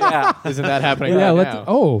 Why Yeah. isn't that happening Yeah, right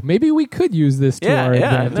now? maybe we could use this to our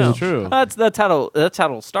advantage. no. True. That's how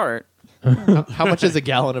it'll start. How much is a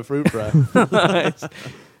gallon of fruit fry?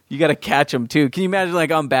 You got to catch them too. Can you imagine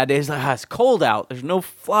like on bad days, like it's cold out, there's no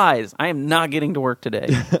flies. I am not getting to work today.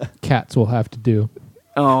 Cats will have to do.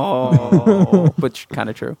 Oh, but kind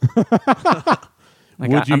of true. Like,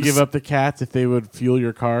 Would you I'm give up the cats if they would fuel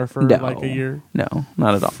your car for No. like a year? No,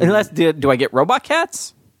 not at all. Unless do I get robot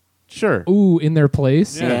cats? Sure. Ooh, in their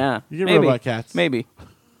place? Yeah, You get maybe. robot cats. Maybe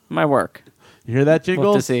might work. You hear that, We'll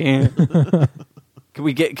Jingles? have to see. Can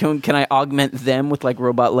we get? Can I augment them with like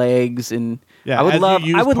robot legs and? Yeah, I would as you love.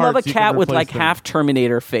 use I would love a parts, you can cat with replace like them. half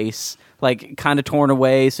Terminator face, like kind of torn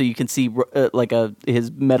away, so you can see like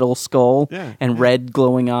his metal skull Yeah, and yeah. red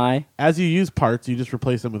glowing eye. As you use parts, you just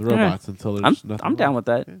replace them with robots until there's nothing. I'm down left.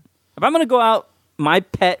 with that. If I'm gonna go out, my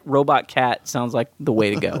pet robot cat sounds like the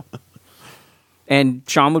way to go. And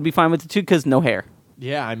Sean would be fine with it too because no hair,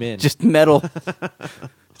 Yeah, I'm in. just metal.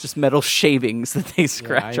 Just metal shavings that they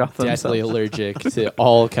scratch I'm off themselves. deathly allergic to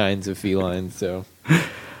all kinds of felines. So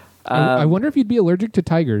I wonder if you'd be allergic to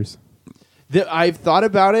tigers. I've thought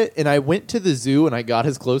about it, and I went to the zoo, and I got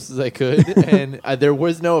as close as I could, and there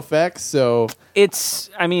was no effects. So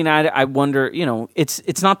I wonder,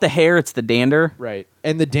 it's not the hair, it's the dander. right,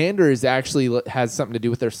 and the dander is actually has something to do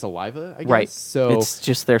with their saliva, I guess. Right. So It's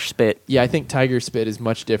just their spit. yeah, I think tiger spit is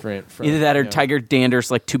much different from Either that or tiger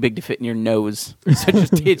dander's like too big to fit in your nose. So it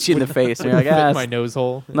just hits you in the face. And you're like, fit in it's my nose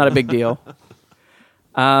hole. not a big deal.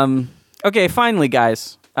 Okay, finally,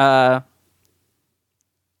 guys.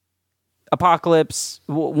 Apocalypse.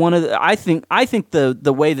 One of I think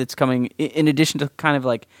the way that's coming, in addition to kind of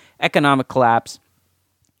like economic collapse,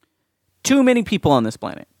 too many people on this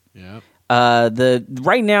planet. Yeah.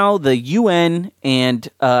 Right now the UN and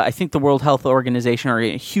I think the World Health Organization are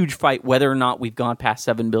in a huge fight whether or not we've gone past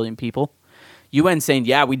 7 billion people. UN saying,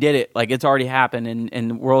 yeah, we did it, like it's already happened, and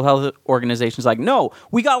the World Health Organization is like, no,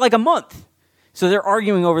 we got like a month. So they're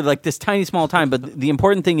arguing over like this tiny small time, but the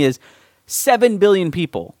important thing is 7 billion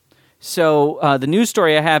people. So the news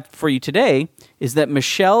story I have for you today is that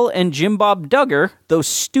Michelle and Jim Bob Duggar, those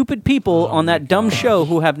stupid people on that dumb show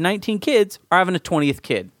who have 19 kids, are having a 20th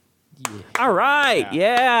kid. Yeah. All right,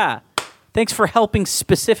 yeah. Thanks for helping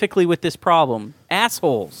specifically with this problem.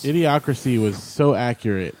 Assholes. Idiocracy was so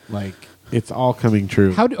accurate. Like, it's all coming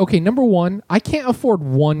true. Number one, I can't afford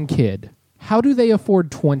one kid. How do they afford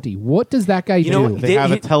 20? What does that guy do? They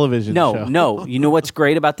have a television show. No. You know what's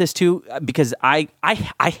great about this too? Because I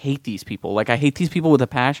hate these people. Like I hate these people with a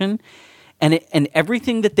passion, and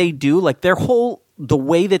everything that they do, like the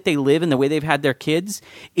way that they live and the way they've had their kids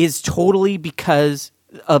is totally because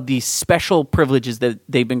of these special privileges that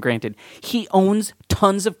they've been granted. He owns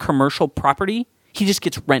tons of commercial property. He just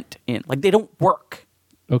gets rent in. Like they don't work.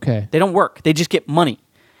 Okay. They don't work. They just get money.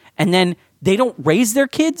 And then they don't raise their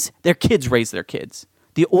kids raise their kids.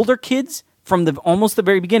 The older kids from almost the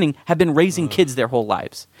very beginning have been raising kids their whole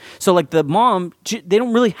lives. So like the mom, they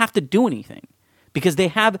don't really have to do anything because they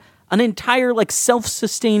have an entire like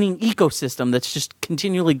self-sustaining ecosystem that's just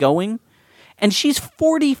continually going. And she's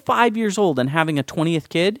 45 years old and having a 20th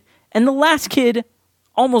kid. And the last kid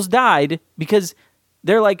almost died because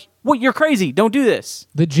they're like, "What? You're crazy. Don't do this."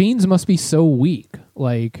 The genes must be so weak.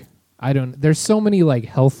 Like, there's so many like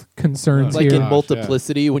health concerns Like here. in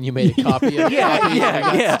Multiplicity, when you made a copy of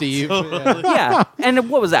yeah. Steve. Yeah. And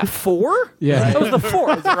what was that, 4? Yeah. That was the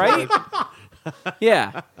 4th, right?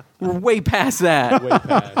 Yeah. We're way past that. Way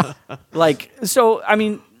past. Like, so, I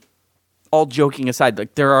mean, all joking aside,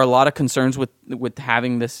 like there are a lot of concerns with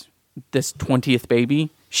having this 20th baby.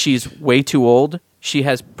 She's way too old. She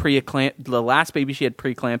has the last baby she had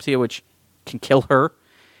preeclampsia, which can kill her.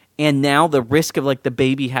 And now the risk of like the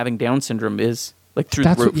baby having Down syndrome is like through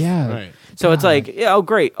the roof. Right. So it's like, yeah, oh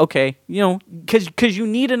great, okay, because you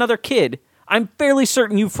need another kid. I'm fairly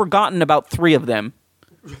certain you've forgotten about 3 of them.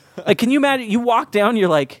 Like, can you imagine? You walk down, you're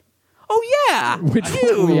like, oh yeah,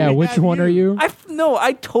 which one are you?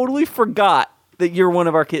 I totally forgot that you're one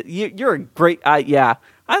of our kids. You're a great,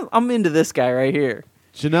 I'm into this guy right here.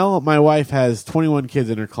 Janelle, my wife, has 21 kids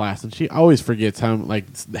in her class, and she always forgets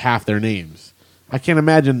half their names. I can't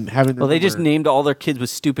imagine having. Well, they just named all their kids with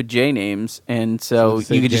stupid J names, and so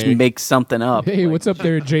you could just make something up. Hey, what's up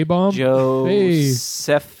there, J-Bomb?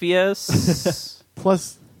 Josephius.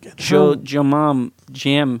 Plus, Jamam,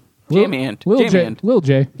 Jam. J-Man. Lil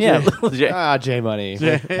J. Yeah, Lil J. J Money.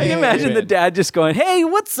 I can imagine the dad just going, hey,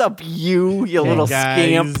 what's up, you little guys.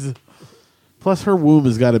 scamp. Plus, her womb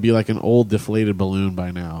has got to be like an old deflated balloon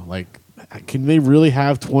by now. Like, can they really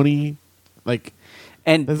have 20? Like,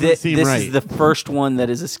 and this right. is the first one that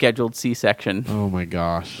is a scheduled C-section. Oh my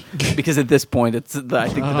gosh! Because at this point, I think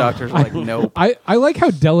the doctors are like, nope. I like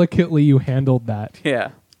how delicately you handled that.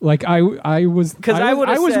 Yeah. Like I was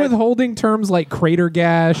withholding terms like crater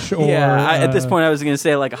gash or at this point I was going to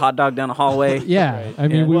say like a hot dog down a hallway. Yeah, I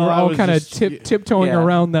mean we were all kind of tiptoeing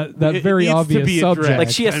around that very obvious subject. Like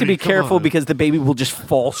she has to be careful because the baby will just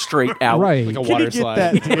fall straight out, right? Like a water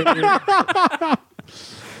slide.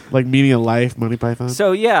 Like Meaning of Life, Monty Python.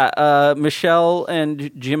 So Michelle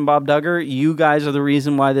and Jim Bob Duggar, you guys are the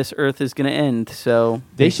reason why this Earth is going to end. So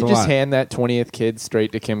they should just hand that 20th kid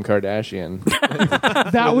straight to Kim Kardashian.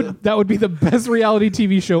 that would be the best reality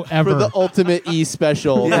TV show ever. For the ultimate E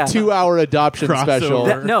special, the 2-hour adoption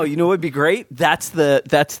special. No, you know what would be great? That's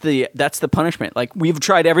the punishment. Like we've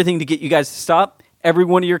tried everything to get you guys to stop. Every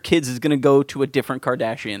one of your kids is going to go to a different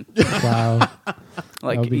Kardashian. Wow.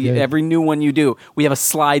 Like every new one you do, we have a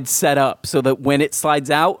slide set up so that when it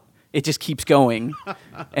slides out, it just keeps going,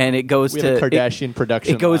 and it goes to Kardashian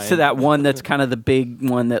production. It goes line. to that one that's kind of the big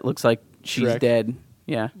one that looks like she's Shrek. Dead.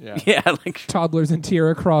 Yeah, like Toddlers and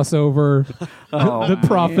Tiara crossover. The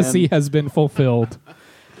prophecy has been fulfilled.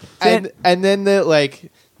 And then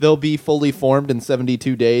they'll be fully formed in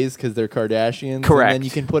 72 days because they're Kardashians. Correct. And then you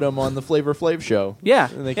can put them on the Flavor Flav show. Yeah.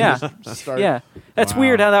 And they can just start. Yeah. That's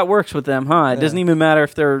weird how that works with them, huh? It doesn't even matter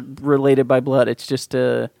if they're related by blood. It's just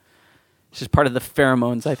part of the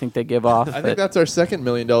pheromones I think they give off. I think that's our second $1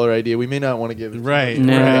 million idea. We may not want to give it. Right.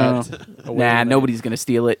 No. Nobody's going to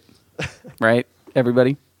steal it. Right?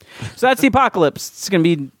 Everybody? So that's the apocalypse. It's going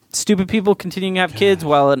to be stupid people continuing to have kids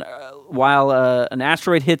while an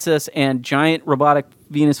asteroid hits us and giant robotic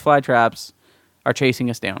Venus flytraps are chasing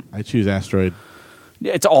us down. I choose asteroid.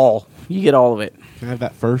 It's all. You get all of it. Can I have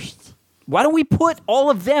that first? Why don't we put all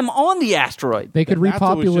of them on the asteroid? They could That's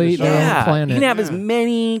what we repopulate should've their done. own planet. You can have as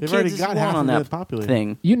many They've kids already as got you want half on of that the population.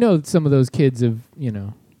 thing. You know, some of those kids have,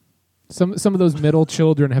 some of those middle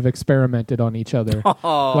children have experimented on each other.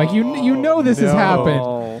 Like you know this has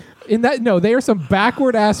happened. In that they are some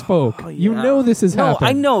backward ass folk. You know this has happened.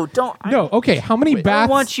 I know. Okay. How many I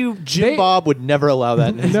want you. Jim Bob would never allow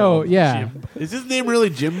that. No, yeah. Is his name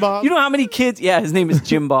really Jim Bob? You know how many kids? Yeah, his name is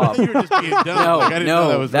Jim Bob. You were just being dumb. Like, I didn't know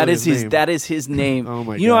that was really his name. That is his name. Oh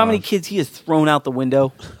my You know how many gosh. kids he has thrown out the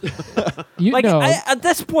window? At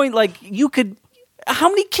this point, you could. How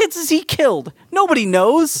many kids has he killed? Nobody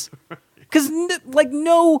knows. Because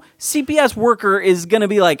no CPS worker is going to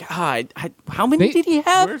be like, how many did he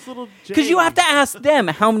have? Where's little Jay? Because you have to ask them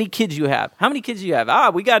how many kids you have. How many kids do you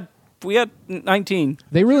have? We got 19.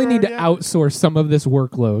 They really need to outsource some of this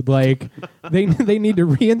workload. Like they need to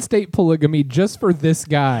reinstate polygamy just for this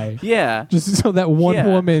guy. Yeah. Just so that one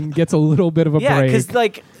woman gets a little bit of a break. Yeah, because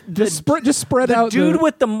just spread out. The dude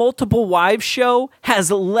with the multiple wives show has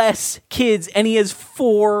less kids, and he has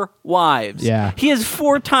 4 wives. Yeah. He has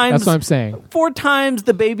 4 times. That's what I'm saying. 4 times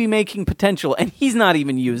the baby making potential, and he's not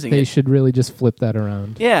even using They it. should really just flip that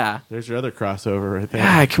around. Yeah. There's your other crossover right there.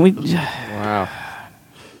 God, can we? Wow.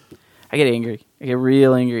 I get angry. I get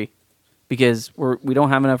real angry because we don't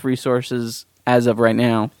have enough resources as of right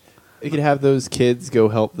now. You could have those kids go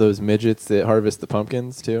help those midgets that harvest the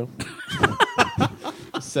pumpkins too.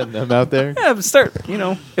 Send them out there. Yeah,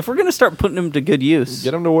 if we're gonna start putting them to good use,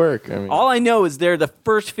 Get them to work. I mean, all I know is they're the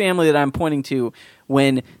first family that I'm pointing to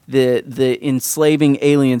when the enslaving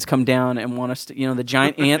aliens come down and want us to, the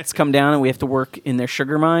giant ants come down and we have to work in their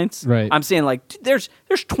sugar mines. Right. I'm saying there's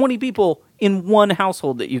 20 people in one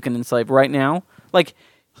household that you can enslave right now.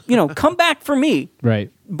 Come back for me. Right.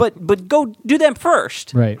 But go do them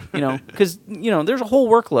first. Right. Because there's a whole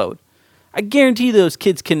workload. I guarantee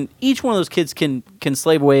each one of those kids can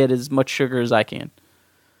slave away at as much sugar as I can.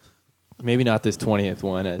 maybe not this 20th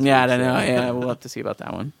one. I don't know. Yeah, we'll have to see about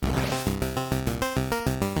that one.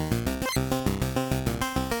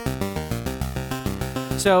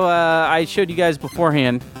 So I showed you guys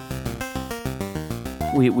beforehand.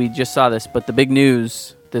 We just saw this, but the big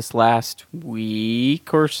news this last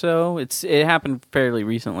week or so, it happened fairly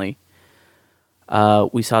recently.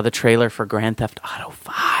 We saw the trailer for Grand Theft Auto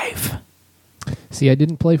 5. See, I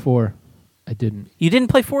didn't play 4. I didn't. You didn't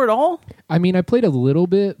play 4 at all? I mean, I played a little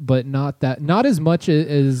bit, but not as much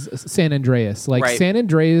as San Andreas. Like right. San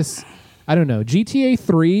Andreas, I don't know. GTA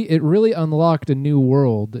 3, it really unlocked a new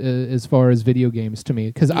world as far as video games to me.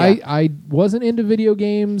 Because I wasn't into video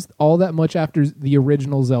games all that much after the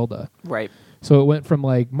original Zelda. Right. So it went from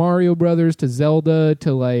like Mario Brothers to Zelda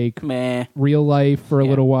to like real life for a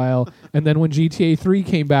little while. And then when GTA 3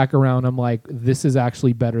 came back around, I'm like, this is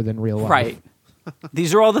actually better than real life. Right.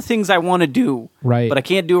 These are all the things I want to do. Right. But I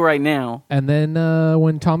can't do it right now. And then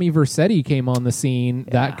when Tommy Vercetti came on the scene,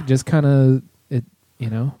 that just kind of,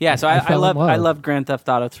 Yeah, so I love Grand Theft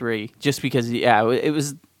Auto 3 just because, it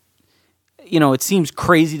was, it seems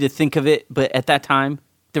crazy to think of it, but at that time,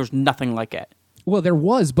 there was nothing like it. Well, there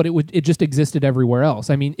was, but it just existed everywhere else.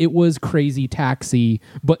 I mean, it was Crazy Taxi,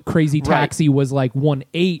 but Crazy Taxi was like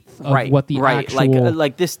 1/8 of what the actual...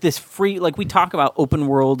 Like this free... Like, we talk about open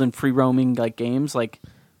world and free roaming like games. Like,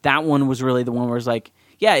 that one was really the one where it's like,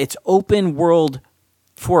 yeah, it's open world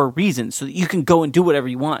for a reason, so that you can go and do whatever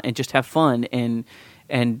you want and just have fun, and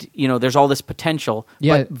there's all this potential.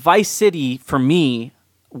 Yeah. But Vice City, for me...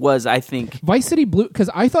 was, I think... Vice City blew... Because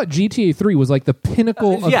I thought GTA 3 was like the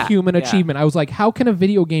pinnacle of human achievement. I was like, how can a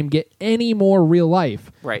video game get any more real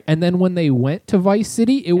life? Right. And then when they went to Vice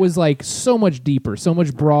City, it was like so much deeper, so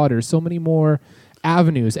much broader, so many more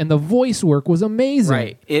avenues. And the voice work was amazing.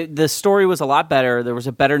 Right. The story was a lot better. There was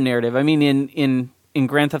a better narrative. I mean, in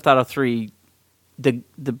Grand Theft Auto 3,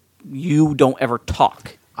 you don't ever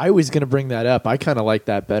talk. I was going to bring that up. I kind of like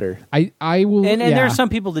that better. I will, and there are some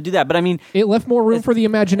people that do that, but I mean, it left more room for the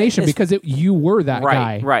imagination because you were that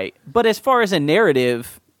guy, right? But as far as a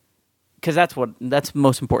narrative, because that's the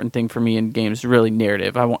most important thing for me in games, really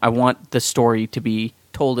narrative. I want the story to be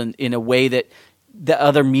told in a way that the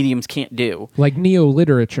other mediums can't do, like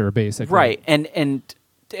neo-literature, basically, right?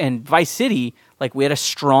 And Vice City, like we had a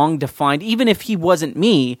strong, defined. Even if he wasn't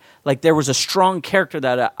me, like there was a strong character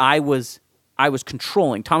that I was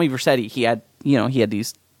controlling. Tommy Vercetti, he had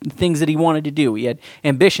these things that he wanted to do. He had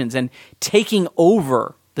ambitions, and taking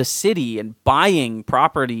over the city and buying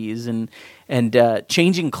properties and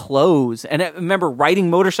changing clothes. And I remember riding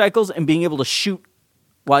motorcycles and being able to shoot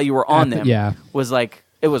while you were on them. Was like,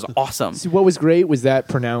 it was awesome. See, what was great was that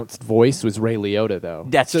pronounced voice was Ray Liotta, though.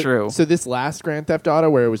 That's true. So this last Grand Theft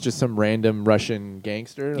Auto, where it was just some random Russian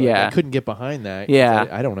gangster, I couldn't get behind that. Yeah,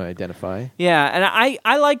 I don't identify. Yeah, and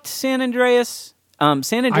I liked San Andreas. I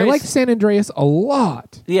liked San Andreas a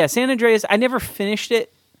lot. Yeah, San Andreas. I never finished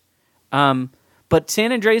it, but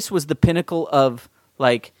San Andreas was the pinnacle of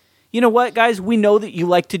like, you know what, guys? We know that you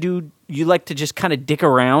like to just kind of dick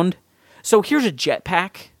around. So here's a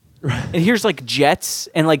jetpack. And here's like jets,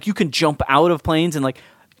 and like you can jump out of planes, and like,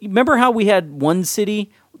 remember how we had one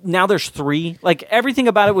city? Now there's 3. Like everything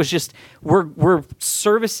about it was just we're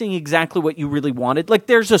servicing exactly what you really wanted. Like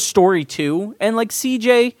there's a story too, and like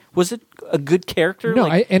CJ was a good character. No,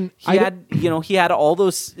 like, he had all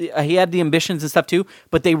those. He had the ambitions and stuff too,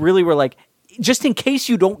 but they really were like, just in case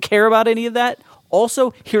you don't care about any of that.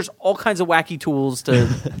 Also, here's all kinds of wacky tools to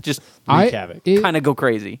just wreak havoc, kind of go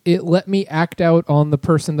crazy. It let me act out on the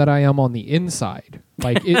person that I am on the inside.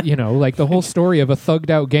 Like, like the whole story of a thugged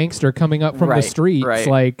out gangster coming up from the streets. Right.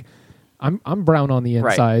 Like, I'm brown on the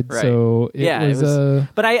inside, so it was.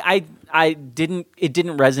 But I didn't. It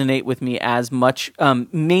didn't resonate with me as much.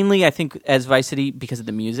 Mainly, I think, as Vice City because of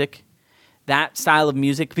the music, that style of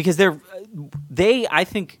music. Because they I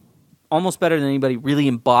think, almost better than anybody, really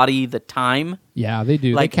embody the time. Yeah, they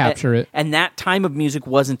do. Like, they capture it. And that time of music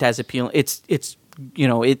wasn't as appealing. It's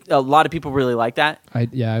a lot of people really like that. I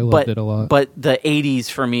loved it a lot. But the 80s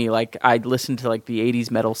for me, like I listened to like the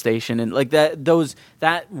 80s metal station, and like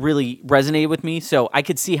that really resonated with me. So I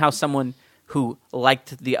could see how someone who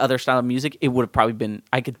liked the other style of music, it would have probably been,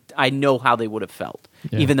 I know how they would have felt,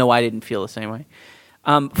 even though I didn't feel the same way.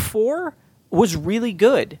 4 was really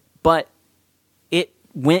good, but it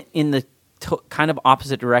went in the kind of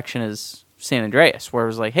opposite direction as San Andreas, where it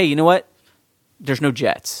was like, hey, you know what? There's no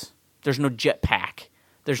jets. There's no jetpack.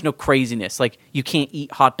 There's no craziness. Like, you can't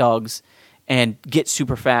eat hot dogs and get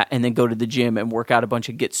super fat and then go to the gym and work out a bunch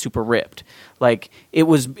and get super ripped. Like,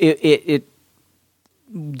 it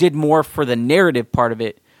did more for the narrative part of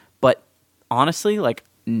it, but honestly, like,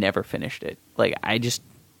 never finished it. Like, I just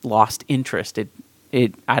lost interest.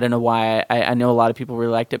 I don't know why. I know a lot of people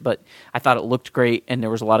really liked it, but I thought it looked great, and there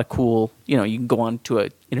was a lot of cool. You can go on to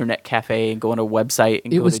an internet cafe and go on a website.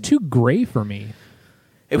 And it was too gray for me.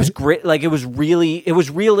 It was great. Like it was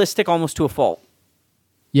realistic almost to a fault.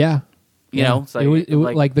 Yeah. It's like, it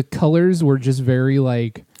was like the colors were just very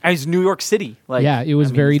like. It's New York City. Like, it was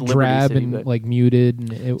very it's drab City, and but... like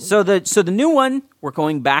muted. And so the new one, we're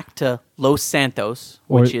going back to Los Santos,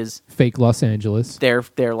 which is fake Los Angeles.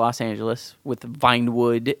 Their Los Angeles with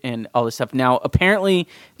Vinewood and all this stuff. Now, apparently,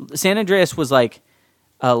 San Andreas was like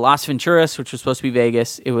Las Venturas, which was supposed to be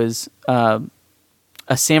Vegas. It was a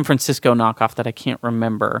San Francisco knockoff that I can't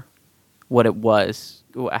remember what it was.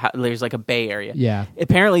 There's like a Bay Area. Yeah.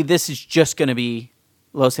 Apparently, this is just going to be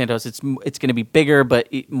Los Santos. It's going to be bigger, but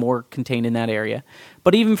more contained in that area.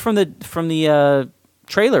 But even from the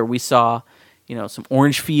trailer, we saw some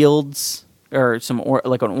orange fields or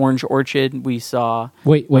like an orange orchard. We saw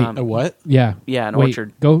a what? Yeah, an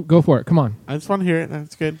orchard. Go for it. Come on. I just want to hear it.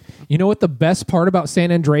 That's good. You know what the best part about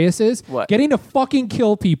San Andreas is? What? Getting to fucking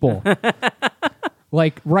kill people.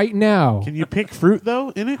 Like right now. Can you pick fruit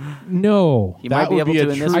though in it? No. You might be able to in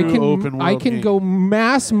this. I can go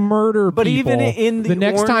mass murder but people. Even in the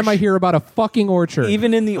next time I hear about a fucking orchard.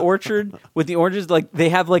 Even in the orchard with the oranges, like they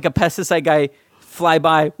have like a pesticide guy fly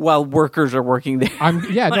by while workers are working there. I'm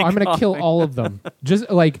going to kill all of them. Just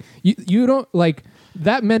like you don't like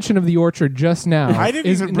that mention of the orchard just now. I didn't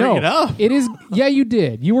even bring it up. It is. Yeah, you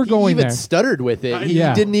did. You were going there. He even stuttered with it. He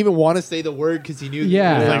didn't even want to say the word because he knew.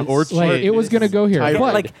 Yeah, it was like it was going to go here.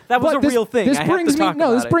 But, like that was a real thing. This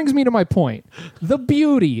brings me to my point. The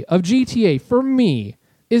beauty of GTA for me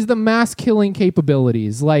is the mass killing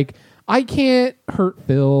capabilities. Like I can't hurt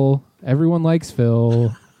Phil. Everyone likes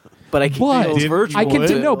Phil. But I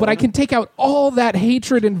can take out all that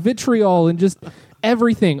hatred and vitriol and just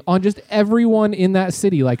everything on just everyone in that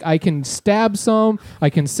city. Like I can stab some, I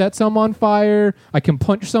can set some on fire, I can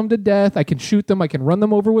punch some to death, I can shoot them, I can run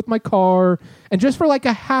them over with my car, and just for like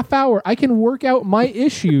a half hour, I can work out my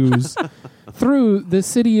issues through the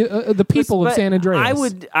city, the people of San Andreas.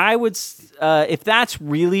 I would, if that's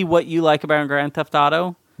really what you like about Grand Theft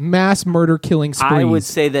Auto, mass murder killing sprees. I would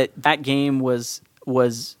say that game was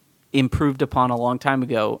improved upon a long time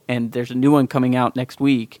ago, and there's a new one coming out next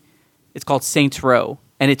week. It's called Saints Row,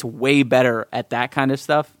 and it's way better at that kind of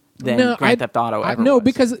stuff than Grand Theft Auto ever was.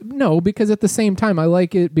 Because at the same time, I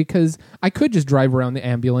like it because I could just drive around the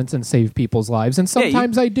ambulance and save people's lives, and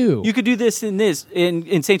sometimes I do. You could do this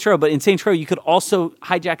in Saints Row, but in Saints Row, you could also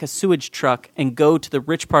hijack a sewage truck and go to the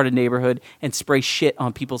rich part of the neighborhood and spray shit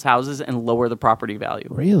on people's houses and lower the property value.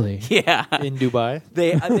 Really? Yeah. In Dubai?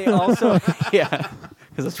 They also... Yeah.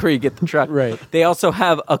 Because that's where you get the truck. Right. They also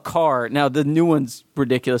have a car. Now, the new one's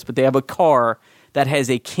ridiculous, but they have a car that has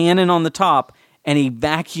a cannon on the top and a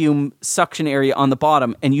vacuum suction area on the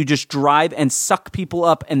bottom, and you just drive and suck people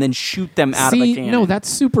up and then shoot them out of the cannon. No, that's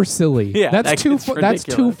super silly. Yeah, that's too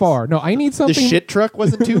far. No, I need something. The shit truck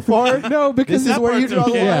wasn't too far? No, because this is where you draw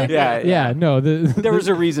the line. Yeah. No, there was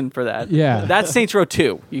a reason for that. Yeah. That's Saints Row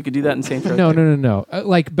 2. You could do that in Saints Row 2. No.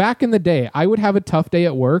 Like back in the day, I would have a tough day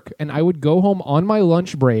at work, and I would go home on my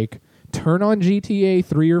lunch break, turn on GTA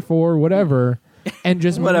 3 or 4, whatever, and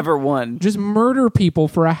just whatever one, just murder people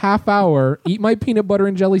for a half hour, eat my peanut butter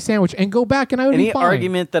and jelly sandwich, and go back, and I would be fine. Any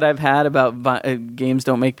argument that I've had about games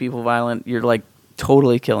don't make people violent, you're like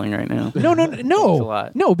totally killing right now.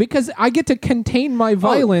 No, because I get to contain my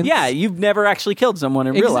violence. Yeah, you've never actually killed someone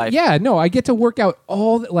in real life. Yeah, no, I get to work out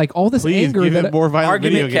all this anger. Please give it more violent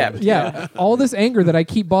video games. Yeah, all this anger that I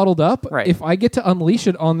keep bottled up. Right. If I get to unleash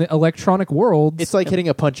it on the electronic world, it's like hitting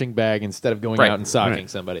a punching bag instead of going out and socking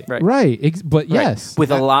somebody. Right. But yes,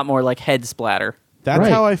 with a lot more like head splatter. That's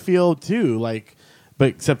how I feel too. Like, but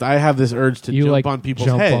except I have this urge to jump on people's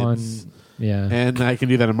heads. Yeah, and I can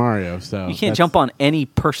do that in Mario. So you can't jump on any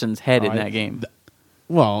person's head in that game.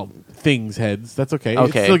 Things' heads. That's okay. It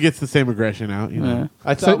still gets the same aggression out. You know.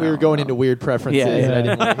 I thought we were going into weird preferences. Yeah. I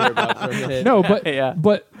didn't want to hear about for a minute. No,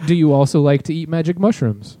 but do you also like to eat magic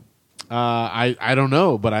mushrooms? I don't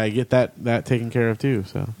know, but I get that taken care of too.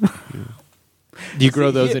 So. Yeah. Do you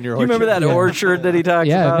grow those in your orchard? You remember that orchard that he talks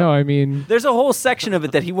about? Yeah, no, I mean... There's a whole section of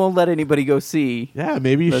it that he won't let anybody go see. Yeah,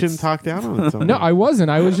 maybe you shouldn't talk down on it. No, I wasn't.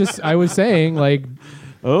 I was saying, like...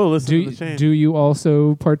 Oh, listen to the chain. Do you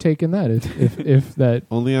also partake in that? If that...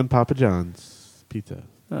 Only on Papa John's pizza.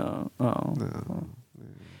 Oh. No.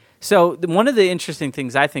 So, one of the interesting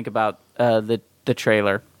things I think about the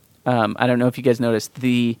trailer, I don't know if you guys noticed,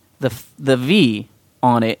 the V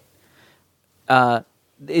on it...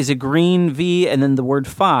 is a green V, and then the word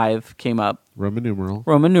 5 came up. Roman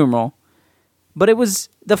numeral. But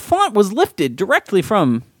the font was lifted directly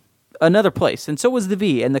from another place, and so was the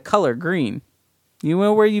V, and the color green. You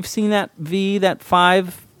know where you've seen that V, that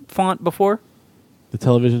 5 font before? The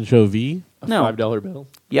television show V? No. $5 bill.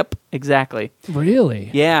 Yep, exactly. Really?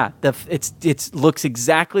 Yeah, it looks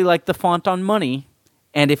exactly like the font on money.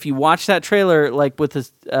 And if you watch that trailer, like with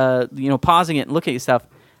this, pausing it and looking at stuff,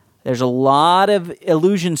 there's a lot of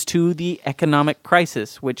allusions to the economic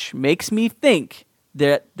crisis, which makes me think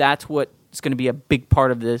that that's what's going to be a big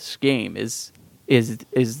part of this game is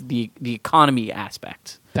the economy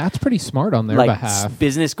aspect. That's pretty smart on their like behalf.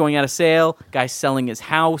 Business going out of sale, guy selling his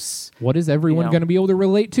house. What is everyone going to be able to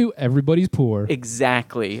relate to? Everybody's poor.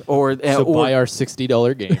 Exactly. Or buy our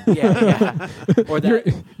 $60 game. Yeah. Or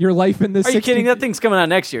that. Your life in this. Are you kidding? That thing's coming out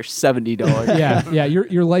next year. $70. Yeah.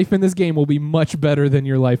 Your life in this game will be much better than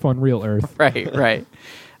your life on real Earth. Right.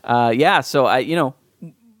 So I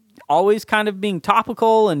always kind of being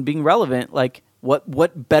topical and being relevant. Like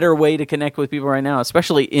what better way to connect with people right now,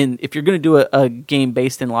 especially if you're going to do a game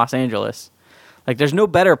based in Los Angeles. Like there's no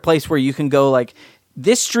better place where you can go like,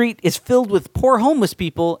 this street is filled with poor homeless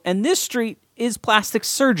people and this street is plastic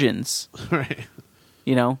surgeons. Right.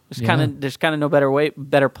 There's kind of no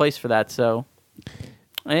better place for that. So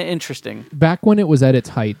interesting. Back when it was at its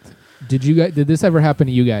height, did this ever happen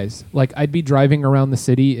to you guys? Like I'd be driving around the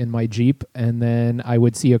city in my Jeep and then I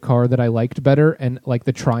would see a car that I liked better and like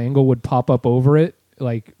the triangle would pop up over it.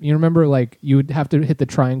 Like you remember like you would have to hit the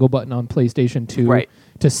triangle button on PlayStation 2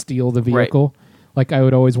 to steal the vehicle. Right. Like I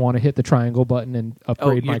would always want to hit the triangle button and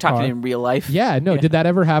upgrade my car. You're talking in real life? Yeah, no. Yeah. Did that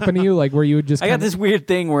ever happen to you? Like where you would just I got this weird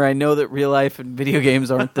thing where I know that real life and video games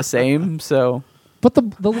aren't the same, so but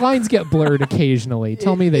the lines get blurred occasionally.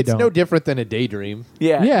 Tell me they don't. It's no different than a daydream.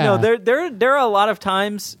 Yeah. No, there are a lot of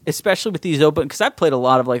times, especially with these because I've played a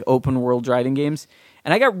lot of like open world driving games,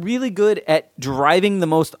 and I got really good at driving the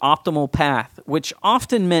most optimal path, which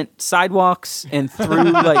often meant sidewalks and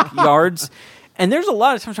through like yards. And there's a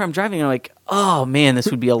lot of times where I'm driving and I'm like, oh man, this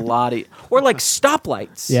would be a lot of... Or like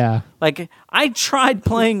stoplights. Yeah. Like I tried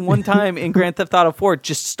playing one time in Grand Theft Auto 4,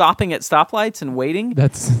 just stopping at stoplights and waiting.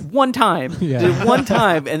 That's... One time. Yeah. Did it one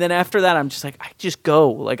time. And then after that, I'm just like, I just go.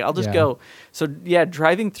 Like I'll just go. So yeah,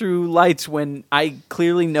 driving through lights when I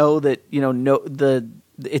clearly know that,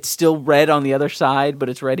 it's still red on the other side, but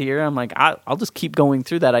it's red here. I'm like, I'll just keep going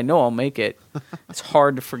through that. I know I'll make it. It's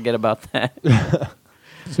hard to forget about that.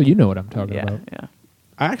 So you know what I'm talking about. Yeah.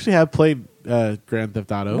 I actually have played Grand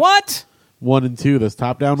Theft Auto. What? 1 and 2, those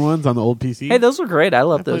top-down ones on the old PC. Hey, those were great. I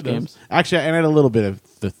love those games. Actually, and I had a little bit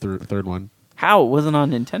of the third one. How? It wasn't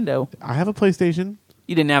on Nintendo. I have a PlayStation.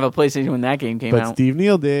 You didn't have a PlayStation when that game came out. But Steve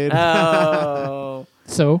Neal did. Oh.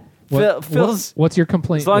 So, what's your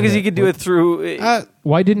complaint? As long as you could do it through...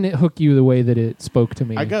 why didn't it hook you the way that it spoke to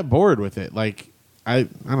me? I got bored with it. Like, I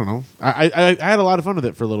don't know. I had a lot of fun with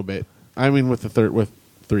it for a little bit. I mean, with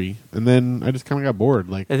 3, and then I just kind of got bored.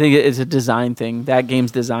 Like I think it's a design thing. That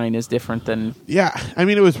game's design is different than I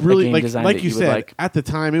mean, it was really like you said like. At the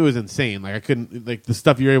time, it was insane. Like I couldn't like the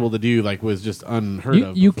stuff you're able to do like was just unheard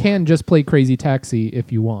of. You can just play Crazy Taxi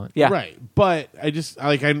if you want. Yeah, right. But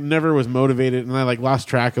I never was motivated, and I like lost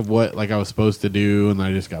track of what like I was supposed to do, and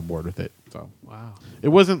I just got bored with it. So wow, it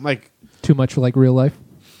wasn't like too much like real life.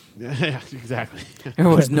 Yeah, exactly. There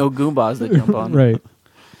was no Goombas that jump on. Right.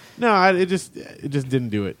 No, it just didn't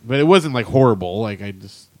do it. But it wasn't like horrible. Like I'm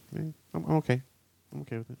okay. I'm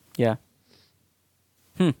okay with it. Yeah.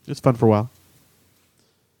 Just fun for a while.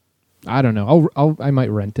 I don't know. I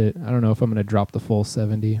might rent it. I don't know if I'm going to drop the full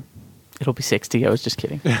 70. It'll be 60. I was just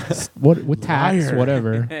kidding. What with tax,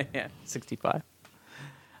 whatever. Yeah, 65.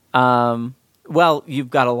 Well,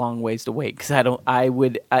 you've got a long ways to wait because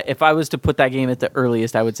if I was to put that game at the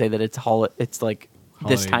earliest, I would say that it's like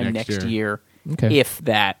this time next year. Okay. If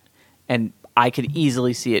that. And I could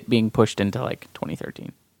easily see it being pushed into like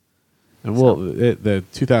 2013. And the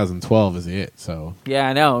 2012 is it, so yeah,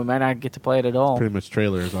 I know. We might not get to play it at all. Pretty much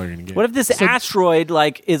trailer is all you're gonna get. What if this asteroid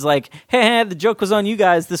is like, hey, the joke was on you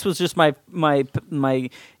guys. This was just my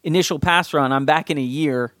initial pass run. I'm back in a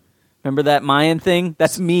year. Remember that Mayan thing?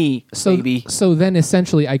 That's me, baby. So then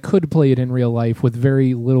essentially I could play it in real life with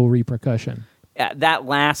very little repercussion. Yeah, that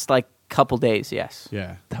last like couple days, yes.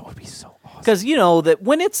 Yeah. That would be so awesome. Because you know that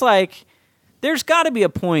when it's like, there's got to be a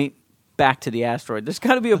point back to the asteroid. There's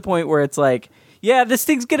got to be a point where it's like, yeah, this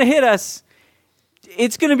thing's going to hit us.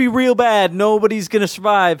 It's going to be real bad. Nobody's going to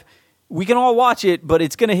survive. We can all watch it, but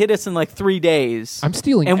it's going to hit us in like 3 days. I'm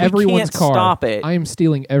stealing everyone's car. Stop it. I am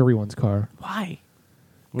stealing everyone's car. Why?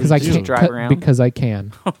 Because I can't drive around. Because I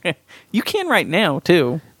can. Okay, you can right now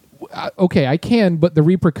too. Okay, I can, but the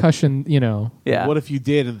repercussion, Yeah. What if you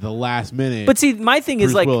did at the last minute? But see, my thing is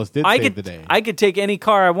Bruce like, Willis did save the day. I could take any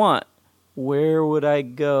car I want. where would I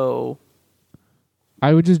go?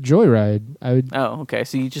 I would just joyride. Oh, okay.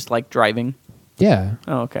 So you just like driving? Yeah.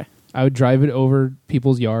 Oh, okay. I would drive it over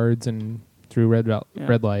people's yards and through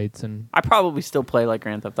red lights, and I probably still play like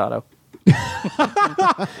Grand Theft Auto.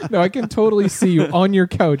 no, I can totally see you on your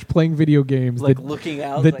couch playing video games, like looking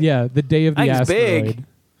out. The day of the Thing's asteroid. big.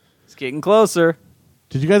 It's getting closer.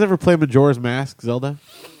 Did you guys ever play Majora's Mask, Zelda?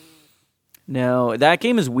 No, that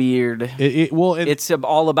game is weird. It's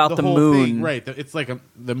all about the whole moon, thing, right? It's like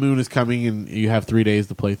the moon is coming, and you have 3 days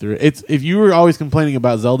to play through it. It's if you were always complaining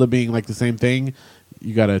about Zelda being like the same thing,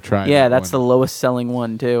 you got to try. Yeah, that's the lowest selling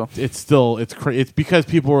one too. It's it's because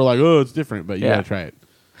people were like, oh, it's different, but you got to try it.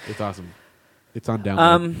 It's awesome. It's on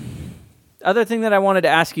download. Other thing that I wanted to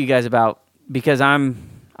ask you guys about, because I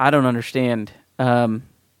don't understand. I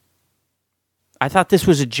thought this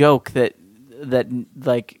was a joke that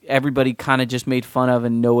like everybody kind of just made fun of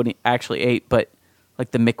and nobody actually ate, but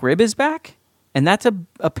like the McRib is back, and that's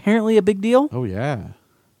apparently a big deal. Oh yeah.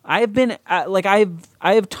 I have been I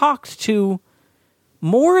have talked to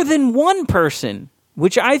more than one person,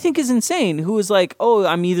 which I think is insane, who is like, oh,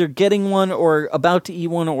 I'm either getting one or about to eat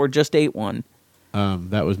one or just ate one.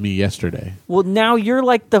 That was me yesterday. Well, now you're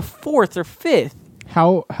like the fourth or fifth.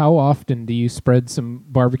 How often do you spread some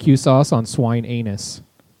barbecue sauce on swine anus?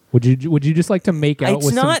 Would you just like to make out?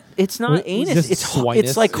 It's not anus.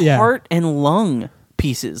 It's like Yeah. heart and lung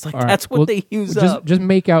pieces. Like All right, that's what well, they use up. Just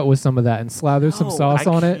make out with some of that and slather some No, sauce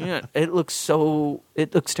I on it. can't. It looks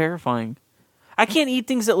terrifying. I can't eat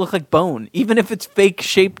things that look like bone, even if it's fake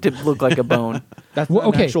shaped to look like a bone. That's Well, not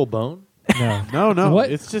an okay. actual bone? No. No, What,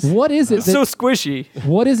 it's just what is it? It's so squishy.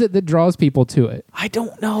 What is it that draws people to it? I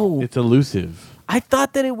don't know. it's elusive. I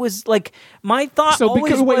thought that it was like my thought. So always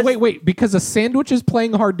because was, wait, because a sandwich is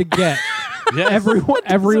playing hard to get. Yes.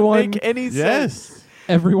 everyone, make any sense. Yes.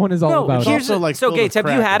 everyone is all No, about here's it. also like so filled Gates. with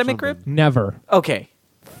Have you crack had or a McRib? something. Never. Okay,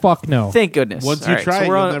 Fuck no. thank goodness. Once All you right, try so it,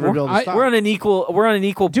 we're you'll on- never be able to stop. We're on an equal. We're on an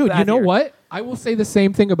equal. Dude, path you know here. what? I will say the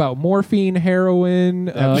same thing about morphine, heroin,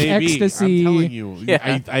 That may be. ecstasy. I'm telling you.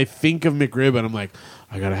 Yeah. I think of McRib and I'm like,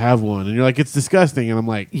 I gotta have one. And you're like, it's disgusting. And I'm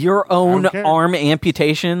like, Your own don't care. arm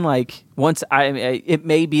amputation. Like it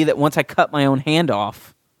may be that once I cut my own hand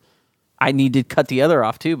off, I need to cut the other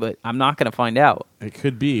off too. But I'm not going to find out. it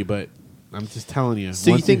could be, but I'm just telling you.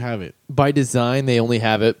 So once you think you have it, by design they only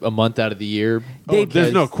have it a month out of the year? They-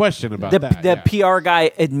 there's no question about The that. PR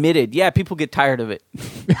guy admitted, yeah, people get tired of it.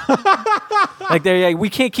 Like they're like, we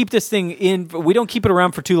can't keep this thing in. We don't keep it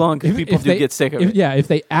around for too long because people do get sick of it. Yeah, if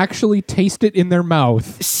they actually taste it in their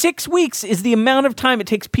mouth. 6 weeks is the amount of time it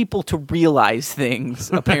takes people to realize things,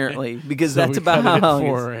 apparently, because So that's we about cut it how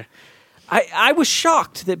long it is. I was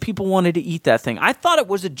shocked that people wanted to eat that thing. I thought it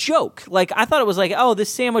was a joke. Like, I thought it was like, oh,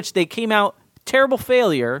 this sandwich, they came out, terrible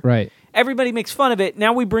failure. Right. Everybody makes fun of it.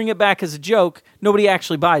 Now we bring it back as a joke. Nobody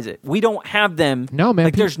actually buys it. We don't have them. No, man.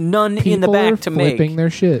 Like, there's none in the people back are to make. flipping their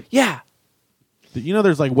shit. Yeah. You know,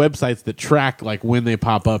 there's like websites that track like when they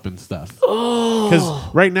pop up and stuff.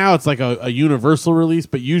 Because right now it's like a universal release,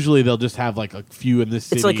 but usually they'll just have like a few in this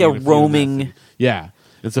city. It's like and a few in that roaming. city. Yeah.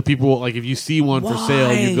 And so people, like, if you see one for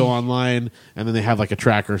sale, you go online, and then they have like a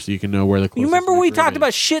tracker so you can know where the closest You remember we McRib talked is.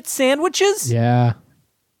 about shit sandwiches? Yeah.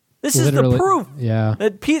 This is the Literally. proof Yeah.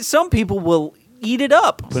 that some people will eat it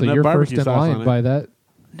up. So Putting that you're first barbecue in sauce on line it. by that.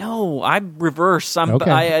 No, I'm reverse. I'm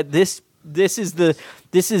Okay. this is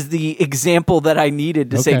the example that I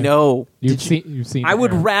needed to say Okay. no. You've seen. I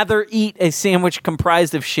would Aaron. rather eat a sandwich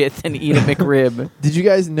comprised of shit than eat a McRib. Did you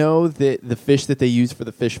guys know that the fish that they use for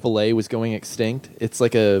the fish fillet was going extinct? It's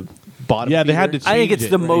like a bottom. Yeah, they had feeder. to I think change it's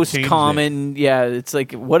it, the right? most Changed it. common. Yeah, it's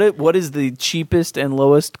like what is the cheapest and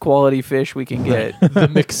lowest quality fish we can get? the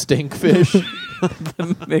McStink fish.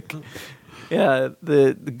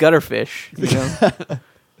 the gutter fish. You know?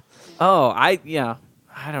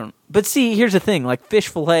 I don't. But see, here's the thing: like fish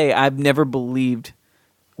fillet, I've never believed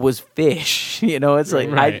was fish. You know, it's like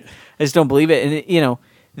Right. I just don't believe it. And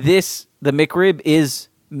the McRib is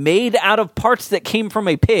made out of parts that came from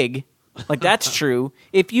a pig. Like that's true.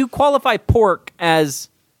 If you qualify pork as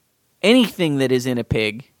anything that is in a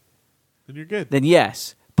pig, Then you're good. then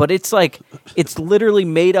yes. But it's like it's literally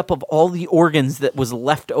made up of all the organs that was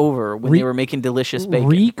left over when they were making delicious bacon.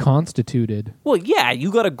 Reconstituted. Well, yeah,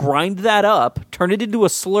 you got to grind that up, turn it into a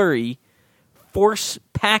slurry, force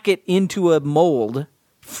pack it into a mold,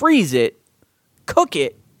 freeze it, cook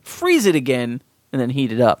it, freeze it again, and then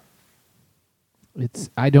heat it up.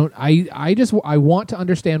 I want to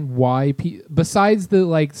understand why besides the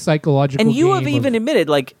like psychological And you game have even admitted,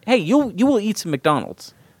 like, hey, you will eat some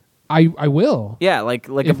McDonald's. I will. Yeah, like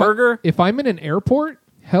a burger. If I'm in an airport,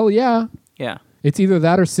 hell yeah. Yeah, It's either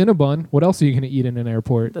that or Cinnabon. What else are you going to eat in an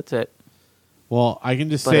airport? that's it. Well, I can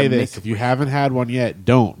just But say a this: if you haven't had one yet,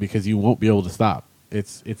 don't, because you won't be able to stop.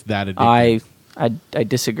 It's that addictive. I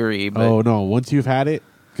disagree. But Oh no! Once you've had it,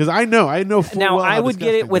 because I know full now well I how would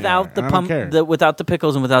get it disgusting without they the are, and I don't pump, care. without the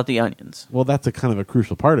pickles and without the onions. Well, that's a kind of a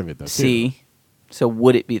crucial part of it, though. too. See, so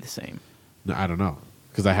would it be the same? No, I don't know,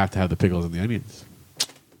 because I have to have the pickles and the onions.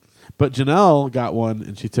 But Janelle got one,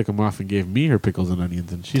 and she took them off and gave me her pickles and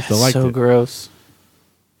onions, and she still liked So it. gross.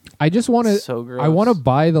 I just want to. So gross. I want to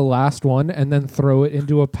buy the last one and then throw it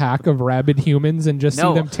into a pack of rabid humans and just see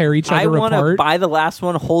them tear each I other want to apart. buy the last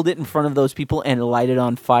one, hold it in front of those people, and light it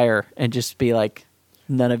on fire, and just be like,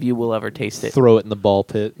 none of you will ever taste it. Throw it in the ball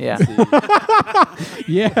pit.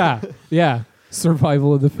 Yeah. Yeah.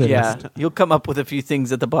 Survival of the fittest. Yeah, you'll come up with a few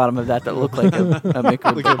things at the bottom of that look like a McRib,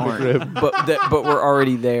 Like a McRib. but we're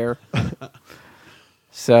already there.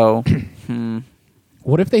 So,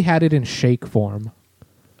 What if they had it in shake form?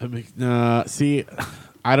 See,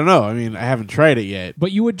 I don't know. I mean, I haven't tried it yet.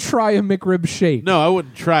 But you would try a McRib shake. No, I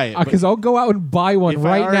wouldn't try it. Because I'll go out and buy one If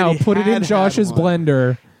I right now, already put it in had Josh's one.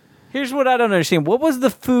 blender. here's what I don't understand. What was the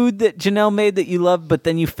food that Janelle made that you loved, but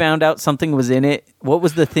then you found out something was in it? What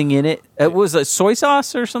was the thing in it? It was a soy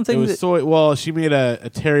sauce or something? It was soy. Well, she made a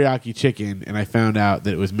teriyaki chicken, and I found out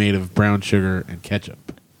that it was made of brown sugar and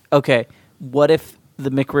ketchup. Okay, what if the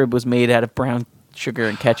McRib was made out of brown sugar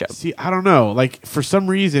and ketchup? See, I don't know. Like, for some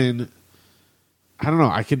reason, I don't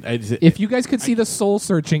know. If you guys could see the soul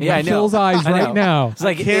searching Yeah, I in know. Phil's eyes I know. right now. It's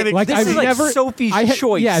like, can't Like this I've is like never Sophie's I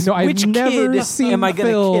choice. Yeah, no, I've Which never kid seen am I going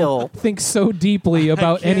to Phil kill? think so deeply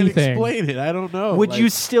about I can't anything. explain it. I don't know. Would you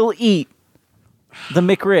still eat the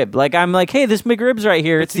McRib? Like, I'm like, hey, this McRib's right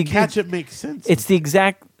here. It's the ketchup makes sense. It's the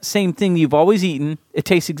exact same thing you've always eaten. It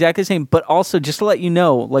tastes exactly the same. But also, just to let you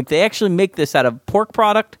know, like, they actually make this out of pork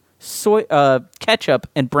product, soy, ketchup,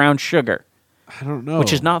 and brown sugar, I don't know.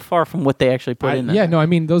 which is not far from what they actually put in there. Yeah, no, I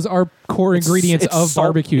mean those are core ingredients It's of salt-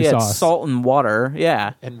 barbecue yeah, sauce. It's salt and water.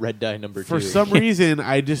 Yeah, And red dye number 2. For some reason,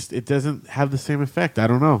 it doesn't have the same effect. I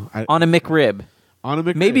don't know. on a McRib. On a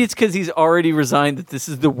McRib. Maybe it's because he's already resigned that this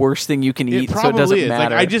is the worst thing you can eat, It so it probably doesn't is.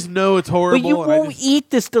 matter. Like, I just know it's horrible. but you and I won't just- eat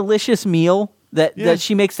this delicious meal Yeah. that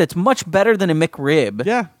she makes that's much better than a McRib.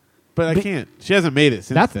 Yeah, but I can't. She hasn't made it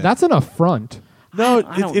since then. That's an affront. No,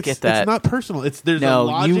 I don't it's get that. It's not personal. There's No, a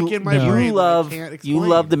logic in my no. brain. You that I love can't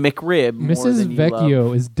explain. the McRib. more Mrs. than you Vecchio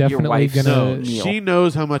love is your definitely wife's gonna- No, meal. she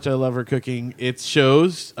knows how much I love her cooking. It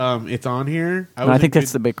shows. It's on here. I think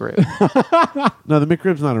that's the McRib. No, the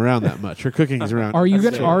McRib's not around that much. Her cooking is around. Are you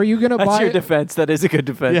That's gonna true. Are you gonna That's buy? your defense. That is a good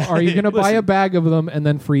defense. Yeah. Are you gonna buy a Listen. bag of them and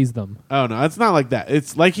then freeze them? Oh no, it's not like that.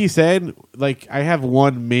 It's like he said. Like, I have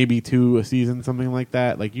one, maybe two a season, something like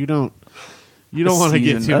that. Like, you don't want to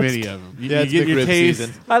get season, too that's- many of them. You, Yeah, you it's get your McRib taste.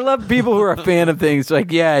 season. I love people who are a fan of things.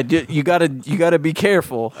 Like, yeah, you gotta be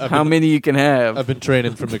careful how many you can have. I've been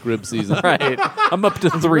training for McRib season. Right, I'm up to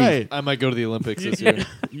 3. Right. I might go to the Olympics this year.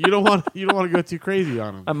 You don't want to go too crazy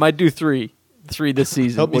on them. I might do 3 this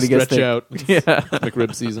season. Help me What do you guys stretch think? out. Yeah.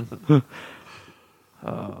 McRib season.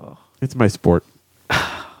 It's my sport.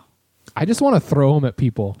 I just want to throw them at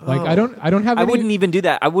people. Like I don't have. I any, wouldn't even do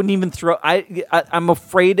that. I wouldn't even throw. I'm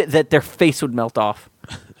afraid that their face would melt off.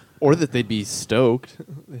 Or that they'd be stoked.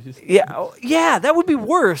 Yeah, that would be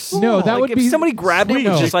worse. No, that Like, would if be somebody grabbed it and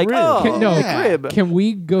was sweet. just like, McRib. oh, No. McRib. Can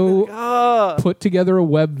we go put together a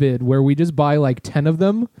web vid where we just buy like 10 of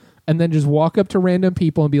them and then just walk up to random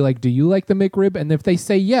people and be like, "Do you like the McRib?" And if they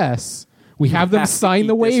say yes, we have them have to sign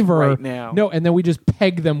the eat this waiver. right now. No, and then we just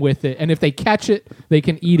peg them with it. And if they catch it, they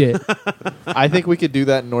can eat it. I think we could do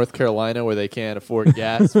that in North Carolina where they can't afford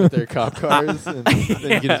gas with their cop cars. And then you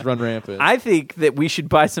can just run rampant. I think that we should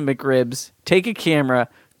buy some McRibs, take a camera,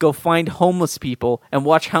 go find homeless people, and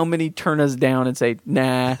watch how many turn us down and say,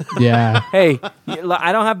 nah. Yeah. Hey,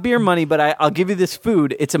 I don't have beer money, but I'll give you this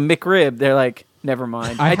food. It's a McRib. They're like, never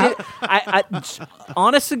mind. I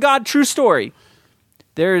honest to God, true story.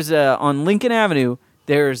 There's on Lincoln Avenue,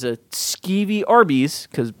 there's a skeevy Arby's,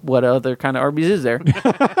 because what other kind of Arby's is there?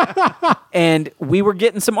 And we were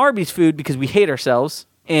getting some Arby's food because we hate ourselves.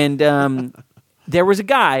 And there was a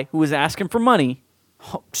guy who was asking for money,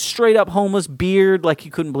 straight up homeless, beard, like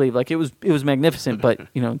you couldn't believe. Like, it was magnificent, but,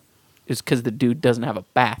 it's because the dude doesn't have a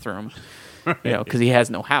bathroom, because he has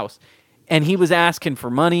no house. And he was asking for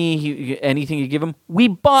money, anything you give him. We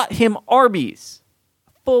bought him Arby's.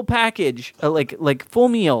 Full package, like full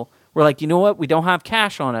meal. We're like, you know what? We don't have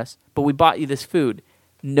cash on us, but we bought you this food.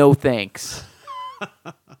 No thanks.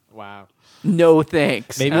 Wow. No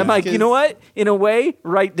thanks. Maybe And I'm it's like, you know what? In a way,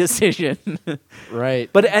 right decision. Right.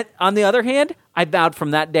 But on the other hand, I vowed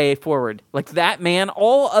from that day forward, like that man,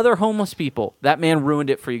 all other homeless people, that man ruined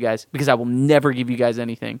it for you guys because I will never give you guys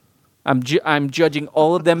anything. I'm judging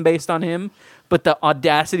all of them based on him, But the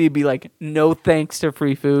audacity to be like, no thanks to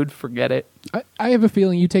free food, forget it. I have a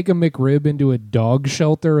feeling you take a McRib into a dog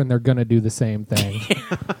shelter and they're going to do the same thing.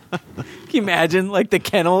 Can you imagine? Like the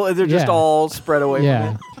kennel, they're just all spread away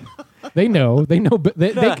from it. They know, but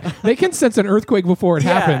they can sense an earthquake before it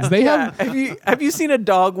happens. They have you seen a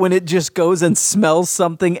dog when it just goes and smells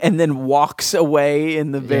something and then walks away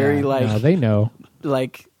in the very no, they know.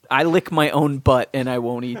 Like, I lick my own butt and I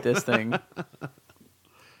won't eat this thing.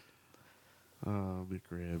 Oh,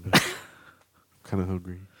 McRib. Kind of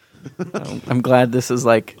hungry. I'm glad this is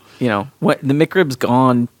like, what the McRib's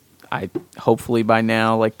gone. Hopefully by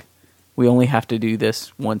now, like, we only have to do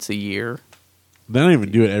this once a year. They don't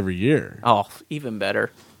even do it every year. Oh, even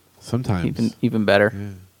better. Sometimes. Even better. Yeah.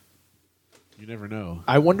 You never know.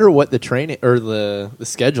 I wonder what the training or the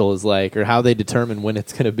schedule is like, or how they determine when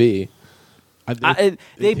it's going to be. They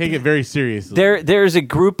take it very seriously. There's a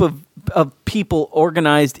group of people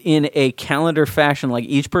organized in a calendar fashion. Like,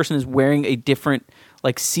 each person is wearing a different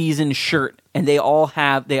season shirt, and they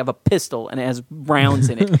have a pistol and it has rounds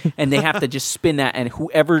in it, and they have to just spin that, and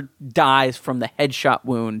whoever dies from the headshot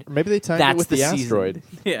wound, or maybe they timed it with the asteroid.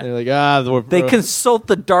 Yeah, they're like, they consult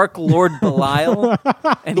the Dark Lord Belial,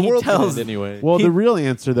 and the he world tells anyway. Well, the real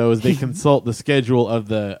answer though is they consult the schedule of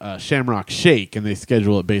the Shamrock Shake, and they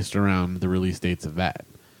schedule it based around the release dates of that.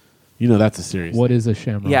 That's a serious. What is a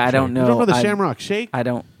Shamrock? Yeah, I don't know. You don't know the Shamrock Shake? I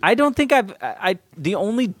don't think the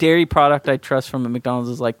only dairy product I trust from a McDonald's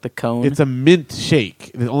is like the cone. It's a mint shake.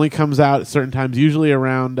 It only comes out at certain times, usually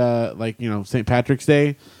around St. Patrick's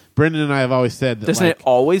Day. Brendan and I have always said that. Doesn't it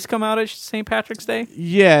always come out at St. Patrick's Day?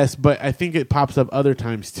 Yes, but I think it pops up other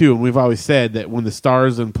times too. And we've always said that when the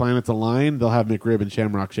stars and planets align, they'll have McRib and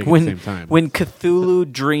Shamrock Shake at the same time. When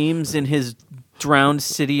Cthulhu dreams in his drowned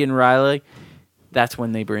city in Riley, that's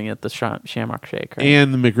when they bring it the Shamrock Shake, right?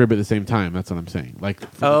 And the McRib at the same time. That's what I'm saying.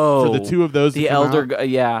 For the two of those, the elder,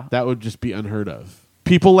 that would just be unheard of.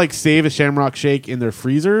 People save a Shamrock Shake in their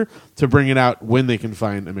freezer to bring it out when they can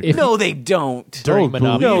find a McRib. No, they don't. During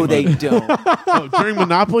Monopoly. No, they don't. During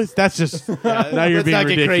Monopolies? That's just now you're being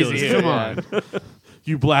ridiculous. Crazy here. Come on.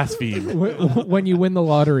 You blaspheme. When you win the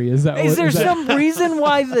lottery, is that? Is there some reason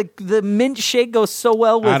why the mint shake goes so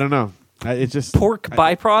well with? I don't know. It's just pork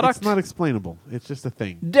byproduct. It's not explainable. It's just a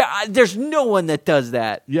thing. There's no one that does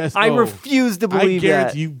that. Yes, I refuse to believe that. I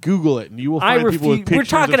guarantee that. you Google it and you will find people with pictures. We're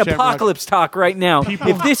talking of apocalypse talk right now.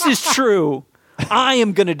 If this is true, I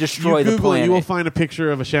am going to destroy the planet. You will find a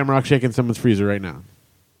picture of a Shamrock Shake in someone's freezer right now.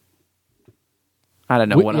 I don't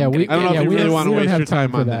know what I'm going to. I don't know if you really want to waste your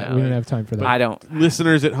time on that. We don't have time for that. I don't.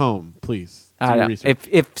 Listeners at home, please. I don't.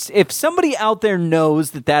 If somebody out there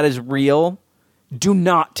knows that is real, do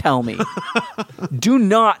not tell me. Do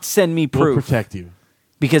not send me proof. We'll protect you.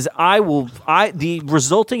 Because the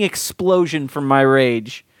resulting explosion from my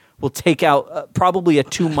rage will take out probably a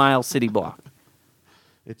 2-mile city block.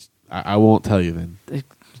 I won't tell you then. You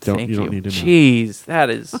don't need to know. Jeez, that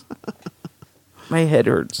is... My head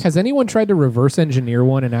hurts. Has anyone tried to reverse engineer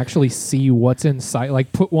one and actually see what's inside?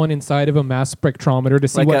 Like put one inside of a mass spectrometer to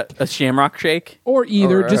see what a Shamrock Shake, or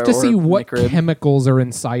just to see what McRib. Chemicals are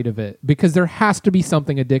inside of it, because there has to be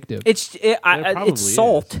something addictive. It's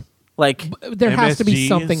salt. Is. Like there has to be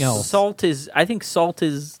something else. I think salt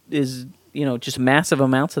is just massive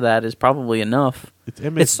amounts of that is probably enough.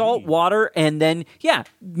 It's salt, water, and then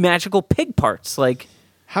magical pig parts. Like,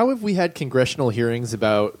 how have we had congressional hearings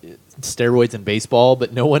about steroids in baseball,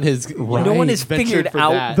 but no one has figured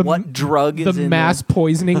out what drug is in mass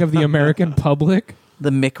poisoning of the American public? The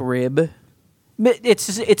McRib.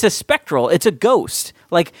 It's a spectral. It's a ghost.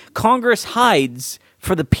 Like, Congress hides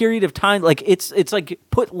for the period of time. Like, it's like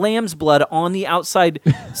put lamb's blood on the outside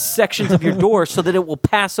sections of your door so that it will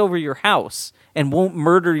pass over your house and won't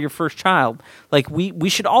murder your first child. Like, we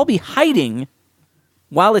should all be hiding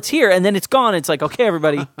while it's here, and then it's gone. It's like, okay,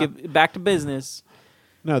 everybody, get back to business.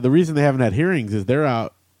 No, the reason they haven't had hearings is they're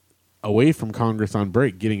out away from Congress on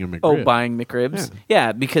break getting a McRib. Oh, buying McRibs?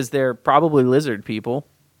 Yeah, because they're probably lizard people.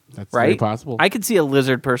 That's right? very possible. I could see a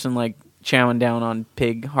lizard person like chowing down on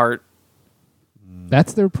pig heart.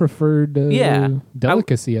 That's their preferred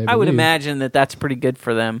delicacy, I believe. I would imagine that's pretty good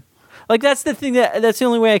for them. Like, that's the thing that's the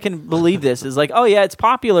only way I can believe this is like, oh yeah, it's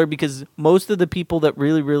popular because most of the people that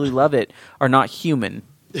really, really love it are not human.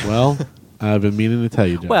 Well, I've been meaning to tell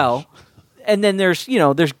you, Josh. Well, and then there's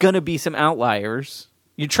going to be some outliers.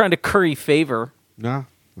 You're trying to curry favor. No,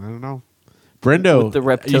 I don't know. Brendo, with the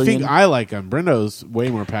reptilian. You think I like him. Brendo's way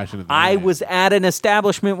more passionate than I was at an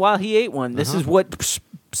establishment while he ate one. This is what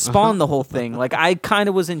spawned the whole thing. Like, I kind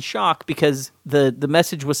of was in shock because the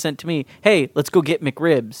message was sent to me, hey, let's go get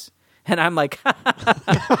McRibs. And I'm like,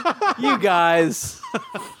 you guys.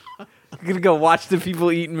 gonna go watch the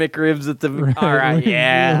people eating McRibs at the. All right,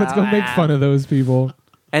 Let's go make fun of those people.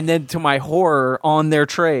 And then to my horror, on their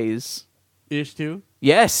trays, Ish too.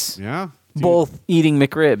 yes, Yeah. Dude, both eating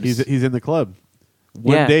McRibs. He's in the club.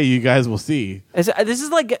 One day you guys will see. This is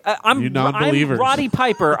like I'm non-believers. Roddy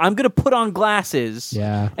Piper. I'm going to put on glasses.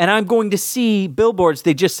 Yeah. And I'm going to see billboards.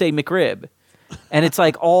 They just say McRib. And it's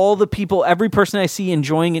like all the people, every person I see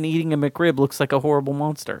enjoying and eating a McRib looks like a horrible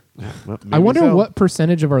monster. Well, I wonder so. what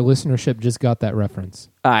percentage of our listenership just got that reference.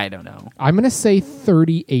 I don't know. I'm going to say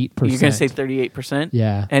 38%. You're going to say 38%?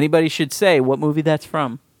 Yeah. Anybody should say what movie that's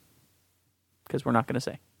from. Because we're not going to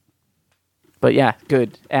say. But yeah,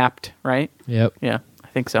 good. Apt, right? Yep. Yeah, I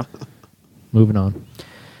think so. Moving on.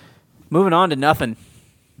 Moving on to nothing.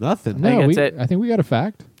 Nothing. think No, that's it. I think we got a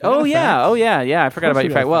fact. Oh yeah, yeah. I forgot course about we your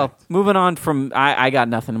got fact. a Well, fact. moving on from I got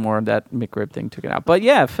nothing more. That McRib thing took it out. But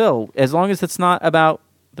yeah, Phil, as long as it's not about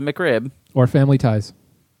the McRib. Or family ties.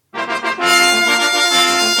 Not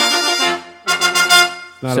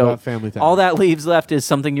So, about family time. All that leaves left is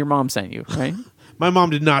something your mom sent you, right? My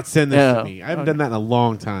mom did not send this No. to me. I haven't done that in a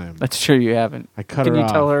long time. That's true. You haven't. I cut Can her you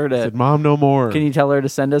off. tell her to? I said, Mom, no more. Can you tell her to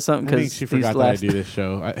send us something? I think Because she forgot that I do this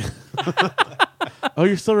show. Oh,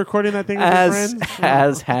 you're still recording that thing with your as friends?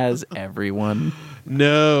 as has everyone.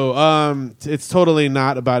 No, it's totally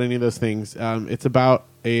not about any of those things. It's about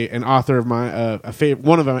an author of my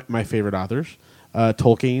one of my favorite authors,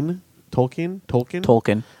 Tolkien.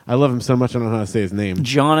 Tolkien. I love him so much. I don't know how to say his name.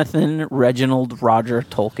 Jonathan Reginald Roger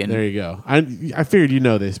Tolkien. There you go. I figured you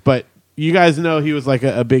know this, but you guys know he was like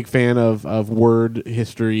a big fan of word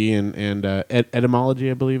history and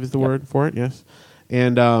etymology, I believe is the word for it. Yes,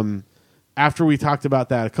 and after we talked about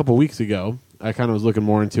that a couple weeks ago, I kind of was looking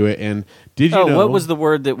more into it. And did you know what was the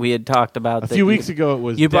word that we had talked about? a few weeks ago? It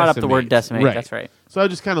was you brought up the word decimate. decimate. That's right. So I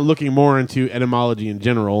was just kind of looking more into etymology in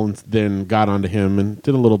general, and then got onto him and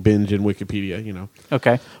did a little binge in Wikipedia. You know.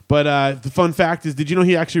 Okay. But the fun fact is, did you know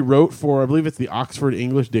he actually wrote for, I believe it's the Oxford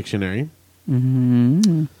English Dictionary?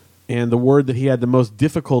 Mm-hmm. And the word that he had the most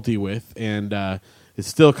difficulty with, and it's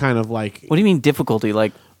still kind of like... What do you mean difficulty?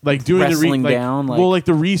 Like doing wrestling down? Like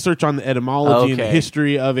the research on the etymology and the Okay.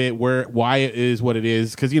 history of it, why it is what it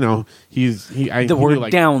is. Because, you know, he the word knew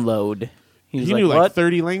like, download. He knew like what?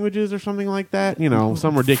 30 languages or something like that. You know,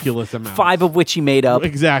 some ridiculous amount. 5 of which he made up.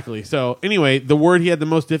 Exactly. So, anyway, the word he had the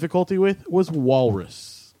most difficulty with was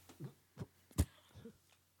walrus.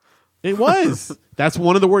 It was. That's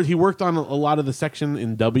one of the words. He worked on a lot of the section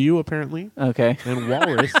in W, apparently. Okay. And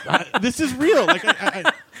walrus. This is real. Like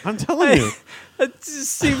I'm telling you. It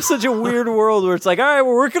just seems such a weird world where it's like, all right,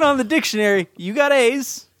 we're working on the dictionary. You got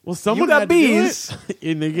A's. Well, someone got had to do B's. it,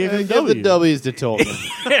 and they gave him Give the W's. W's to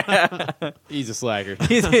Tolkien. He's a slacker.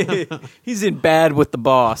 He's in bad with the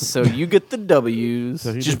boss, so you get the W's.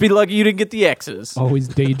 So he Just did- be lucky you didn't get the X's. Always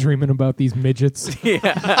daydreaming about these midgets.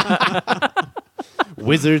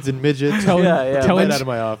 Wizards and midgets. Telling, Yeah. telling, Right out of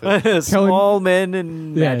my office. Small men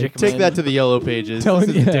and Yeah, magic Take men. that to the yellow pages. telling,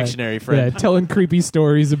 This is a dictionary, friend. Yeah, telling creepy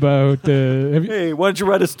stories about. Hey, why don't you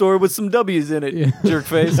write a story with some W's in it, Yeah.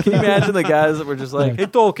 jerkface? Can you imagine the guys that were just like, Yeah. hey,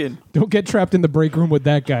 Tolkien. Don't get trapped in the break room with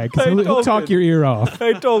that guy because Hey, he'll talk Tolkien. your ear off.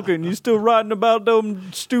 Hey, Tolkien, you still writing about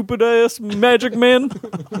them stupid-ass magic men?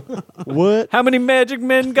 What? How many magic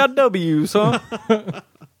men got W's, huh?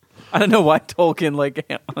 I don't know why Tolkien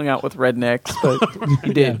hung out with rednecks, but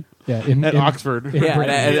he did. Yeah, At Oxford. Yeah,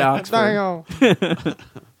 Britain. at Oxford.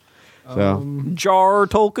 So Jar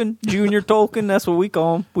Tolkien, Junior Tolkien, that's what we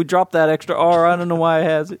call him. We dropped that extra R. I don't know why it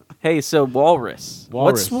has it. Hey, so walrus.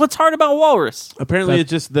 Walrus. What's hard about walrus? apparently it's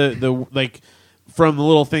just the like from the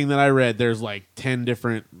little thing that I read, there's like 10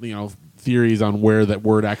 different, theories on where that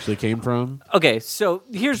word actually came from. Okay, so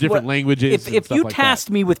here's Different what, languages and If stuff you like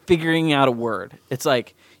tasked me with figuring out a word, it's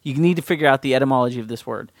like you need to figure out the etymology of this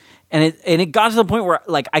word, and it got to the point where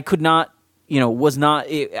like I could not,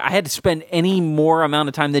 I had to spend any more amount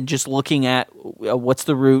of time than just looking at what's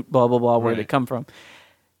the root, blah blah blah, where did it come from.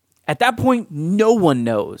 At that point, no one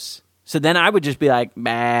knows. So then I would just be like,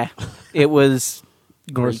 bah, it was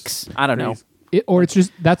Greeks. I don't know. Or it's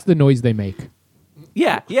just that's the noise they make.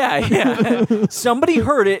 Yeah. Somebody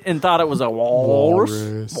heard it and thought it was a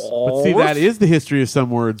walrus. But see, that is the history of some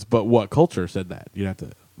words, but what culture said that? You'd have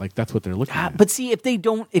to, that's what they're looking at. But see,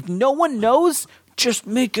 if no one knows, just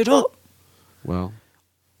make it up. Well,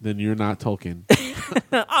 then you're not Tolkien.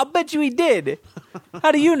 I'll bet you he did.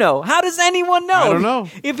 How do you know? How does anyone know? I don't know.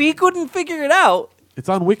 If he couldn't figure it out. It's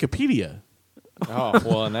on Wikipedia. Oh,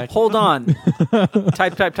 well, in that case. Hold on.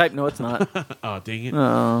 Type. No, it's not. Oh, dang it.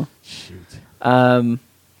 Oh. Shoot.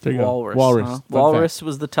 There you go. Walrus. Walrus. Huh? Fun Walrus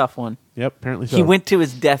was the tough one. Yep, apparently so. He went to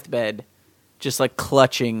his deathbed just like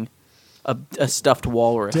clutching a stuffed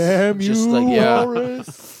walrus. Damn Just you, like,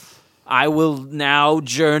 walrus. I will now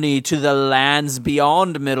journey to the lands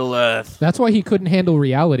beyond Middle Earth. That's why he couldn't handle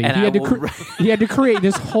reality. And He had to create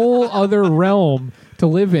this whole other realm to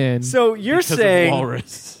live in. So you're Because of saying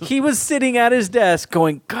walrus. he was sitting at his desk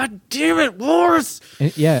going, God damn it, walrus!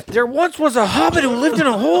 Yeah, There once was a hobbit who lived in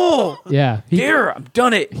a hole. yeah. Here, I've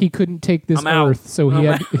done it. He couldn't take this I'm out. Earth, so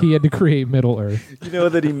he had to create Middle Earth. You know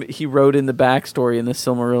that he wrote in the backstory in the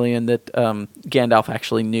Silmarillion that Gandalf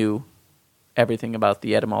actually knew everything about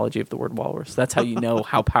the etymology of the word walrus. That's how you know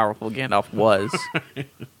how powerful Gandalf was.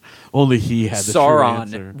 Only he had the true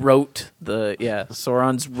answer. Sauron wrote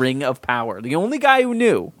Sauron's Ring of Power. The only guy who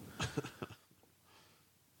knew.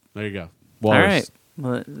 There you go. All Walrus. right.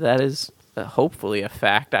 Well, that is hopefully a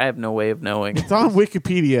fact. I have no way of knowing. It's on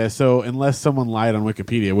Wikipedia, so unless someone lied on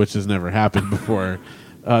Wikipedia, which has never happened before,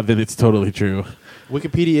 then it's totally true.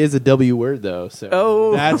 Wikipedia is a W word, though. So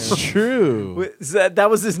Oh, That's true. that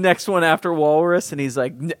was his next one after Walrus, and he's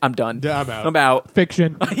like, I'm done. Yeah, I'm out. I'm out.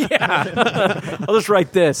 Fiction. Yeah. I'll just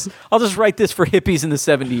write this. I'll just write this for hippies in the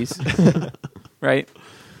 70s. Right?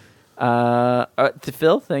 To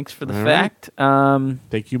Phil, thanks for the All fact.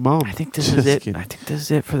 Thank you, Mom. I think this Just is it. kidding. I think this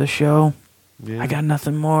is it for the show. Yeah. I got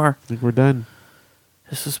nothing more. I think we're done.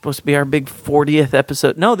 This is supposed to be our big 40th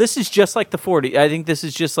episode. No, this is just like the 40. I think this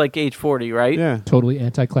is just like age 40, right? Yeah. Totally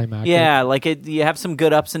anticlimactic. Yeah, like you have some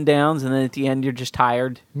good ups and downs, and then at the end you're just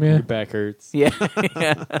tired. Yeah. your back hurts. Yeah.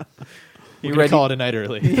 Yeah. We're gonna call it a night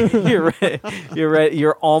early. You're ready. You're ready.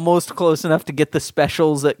 You're almost close enough to get the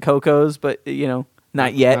specials at Coco's, but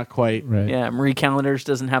not yet. Not quite. Right. Yeah, Marie Callender's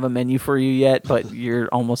doesn't have a menu for you yet, but you're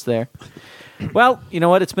almost there. Well, you know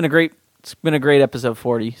what? It's been a great episode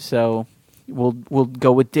 40. So we'll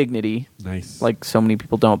go with dignity, Nice. like so many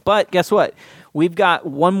people don't. But guess what? We've got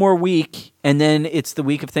one more week, and then it's the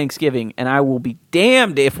week of Thanksgiving, and I will be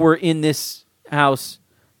damned if we're in this house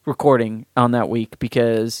recording on that week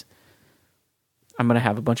because I'm going to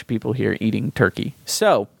have a bunch of people here eating turkey.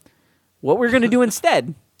 So what we're going to do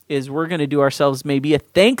instead is we're going to do ourselves maybe a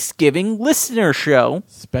Thanksgiving listener show.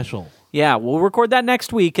 Special. Yeah, we'll record that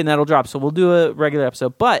next week, and that'll drop. So we'll do a regular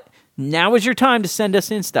episode. But now is your time to send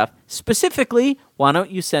us in stuff. Specifically, why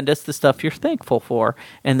don't you send us the stuff you're thankful for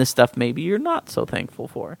and the stuff maybe you're not so thankful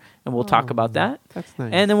for. And we'll talk about that. That's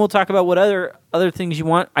nice. And then we'll talk about what other things you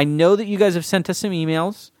want. I know that you guys have sent us some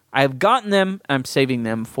emails. I have gotten them. I'm saving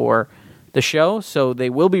them for the show, so they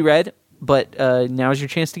will be read. But now is your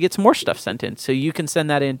chance to get some more stuff sent in. So you can send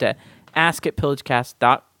that in to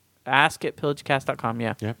ask@pillagecast.com.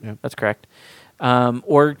 Yeah, Yep. that's correct.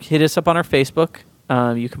 Or hit us up on our Facebook.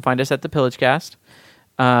 You can find us at the Pillagecast.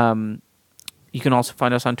 You can also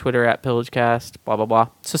find us on Twitter at Pillagecast, blah, blah, blah.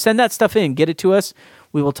 So send that stuff in. Get it to us.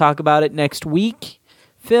 We will talk about it next week.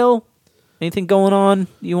 Phil, anything going on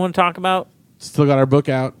you want to talk about? Still got our book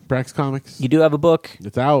out, Brax Comics. You do have a book.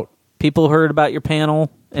 It's out. People heard about your panel,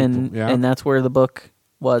 and Yeah. and that's where the book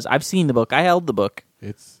was. I've seen the book. I held the book.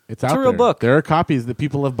 It's out a real there. book. There are copies that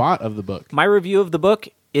people have bought of the book. My review of the book,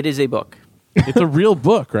 it is a book. It's a real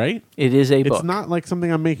book, right? It is a book. It's not like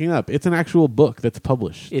something I'm making up. It's an actual book that's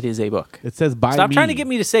published. It is a book. It says by Stop me. trying to get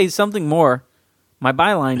me to say something more. My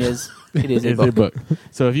byline is, it is a It's book. a book.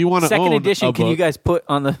 So if you want to Second own edition, a can you book, guys put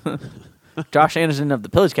on the... Josh Anderson of the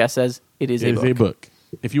Pillagecast says, it is it is a book.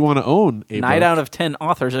 If you want to own a 9 book, out of 10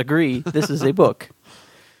 authors agree this is a book.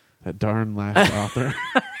 that darn last author.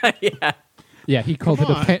 Yeah. Yeah, he called it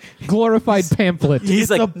a glorified pamphlet. He's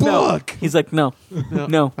It's like, a book. No. He's like, no. No.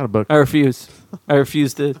 Not a book. I refuse. I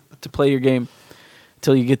refuse to play your game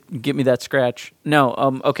until you get me that scratch. No.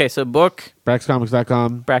 Okay, so book,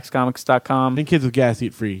 BraxComics.com braxcomics.com. and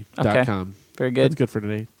kidswithgaseatfree.com. Very good. That's good for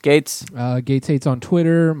today. Gates. Gates Hates on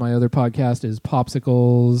Twitter. My other podcast is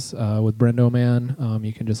Popsicles with Brendo Man.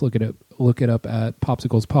 You can just look it up at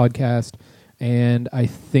Popsicles Podcast. And I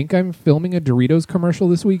think I'm filming a Doritos commercial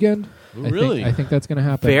this weekend. Ooh, really? I think that's going to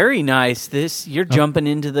happen. Very nice. You're jumping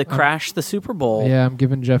into the Crash the Super Bowl. Yeah, I'm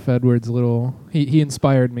giving Jeff Edwards a little... He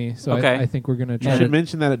inspired me, so Okay. I think we're going to You try should to...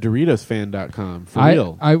 mention that at DoritosFan.com. For I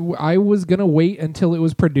real. was going to wait until it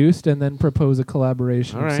was produced and then propose a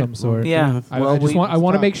collaboration All of right. some sort. Yeah. I Well,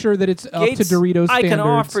 want to make sure that it's up to Gates, Doritos I standards. can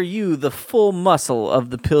offer you the full muscle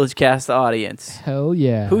of the Pillagecast audience. Hell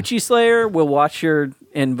yeah. Hoochie Slayer will watch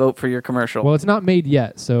and vote for your commercial. Well, it's not made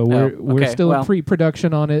yet, so we're okay. still Well, in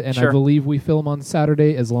pre-production on it, and sure. I believe we film on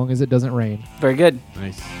Saturday as long as it doesn't rain. Very good.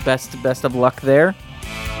 Nice. Best of luck there.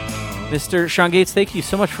 Mr. Sean Gates, thank you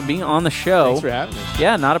so much for being on the show. Thanks for having me.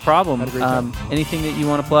 Yeah, not a problem. Had a great time. Anything that you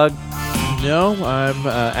want to plug? No, I'm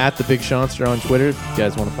at the Big Seanster on Twitter. If you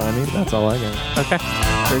guys want to find me, that's all I got. Okay.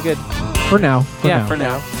 Very good. For now. For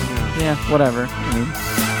now. Yeah, whatever. I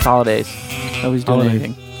mean, holidays. Nobody's doing Holidays.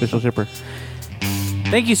 anything. Official shipper.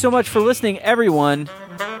 Thank you so much for listening, everyone.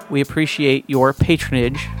 We appreciate your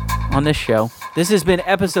patronage on this show. This has been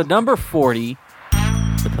episode number 40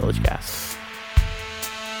 of the Pillage Cast.